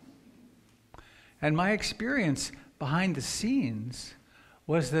 And my experience behind the scenes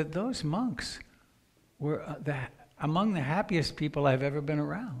was that those monks were among the happiest people I've ever been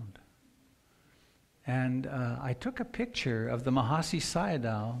around. And I took a picture of the Mahasi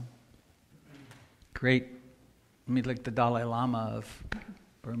Sayadaw, like the Dalai Lama of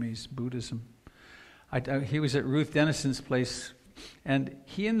Burmese Buddhism. He was at Ruth Dennison's place, and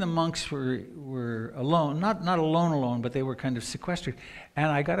he and the monks were alone, not alone, but they were kind of sequestered. And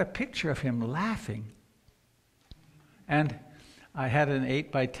I got a picture of him laughing. And I had an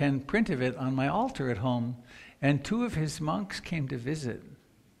 8x10 print of it on my altar at home, and 2 of his monks came to visit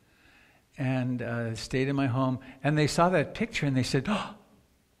and stayed in my home, and they saw that picture and they said, "Oh,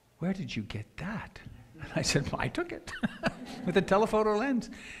 where did you get that?" And I said, "Well, I took it with a telephoto lens."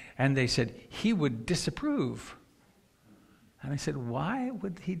 And they said, "He would disapprove." And I said, "Why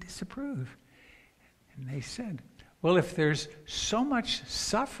would he disapprove?" And they said, "Well, if there's so much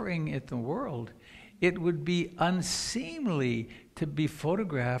suffering in the world, it would be unseemly to be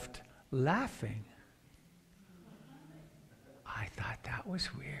photographed laughing." I thought that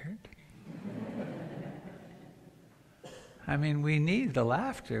was weird. I mean, we need the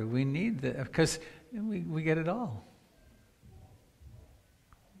laughter. We need because we get it all.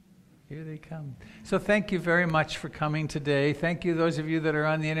 Here they come. So thank you very much for coming today. Thank you, those of you that are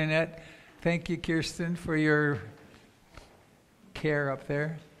on the internet. Thank you, Kirsten, for your care up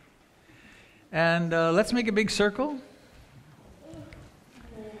there. And let's make a big circle.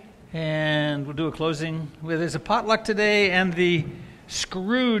 And we'll do a closing. There's a potluck today, and the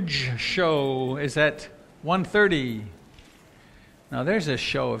Scrooge show is at 1:30. Now there's a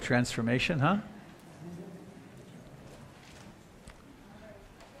show of transformation, huh?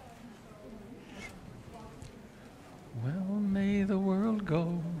 Well, may the world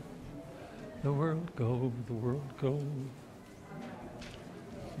go, the world go, the world go.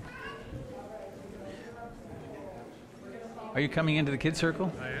 Are you coming into the kids'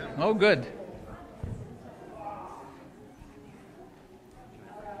 circle? I am. Oh, good.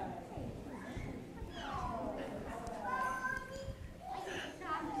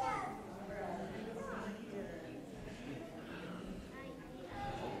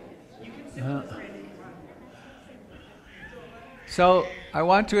 So I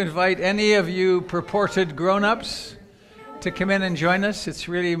want to invite any of you purported grown-ups to come in and join us. It's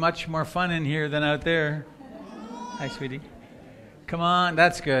really much more fun in here than out there. Hi, sweetie. Come on,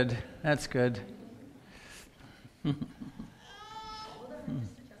 that's good. That's good.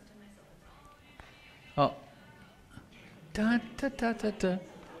 Oh. Da, da, da, da, da.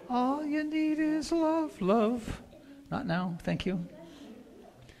 All you need is love, love. Not now, thank you.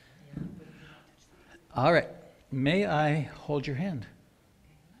 All right. May I hold your hand?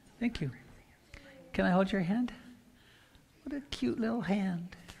 Thank you. Can I hold your hand? What a cute little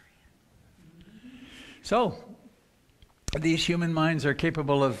hand. So, these human minds are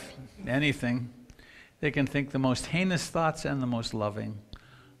capable of anything. They can think the most heinous thoughts and the most loving.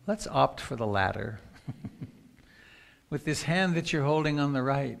 Let's opt for the latter. With this hand that you're holding on the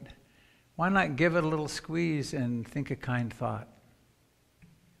right, why not give it a little squeeze and think a kind thought?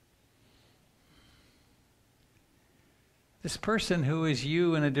 This person who is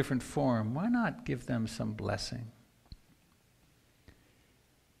you in a different form, why not give them some blessing?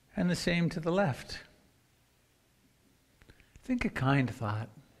 And the same to the left. Think a kind thought,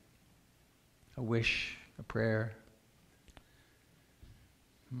 a wish, a prayer.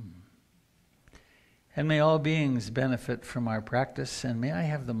 And may all beings benefit from our practice, and may I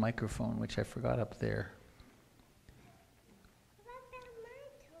have the microphone, which I forgot up there.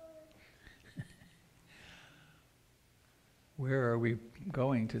 Where are we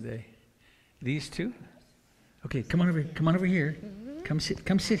going today? These two? Okay, come on over here. Come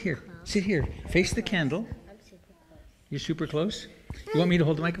sit here. Sit here. Face the candle. You're super close? You want me to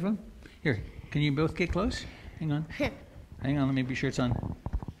hold the microphone? Here, can you both get close? Hang on. Hang on, let me be sure it's on.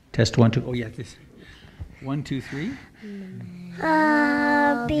 Test 1, 2. Oh yeah, this. 1, 2, 3.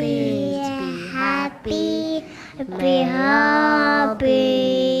 Be happy, be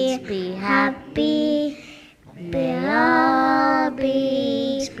happy, be happy, be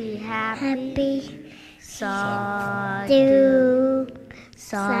happy, be happy. Sadhu,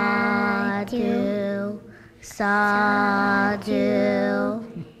 sadhu, sadhu.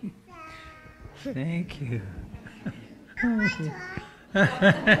 Thank you.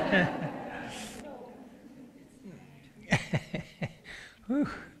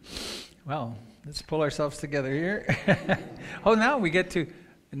 Well, let's pull ourselves together here. Oh, now we get to,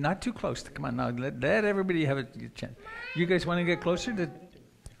 not too close. Come on, now let everybody have a chance. You guys want to get closer to?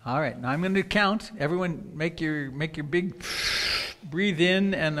 All right, now I'm going to count. Everyone, make your big breathe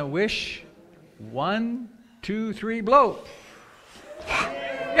in and a wish. 1, 2, 3, blow.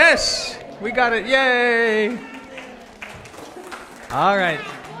 Yes, we got it. Yay! All right.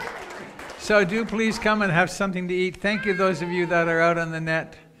 So do please come and have something to eat. Thank you, those of you that are out on the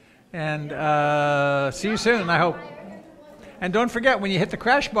net. And see you soon, I hope. And don't forget, when you hit the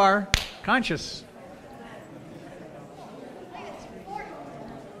crash bar, conscious.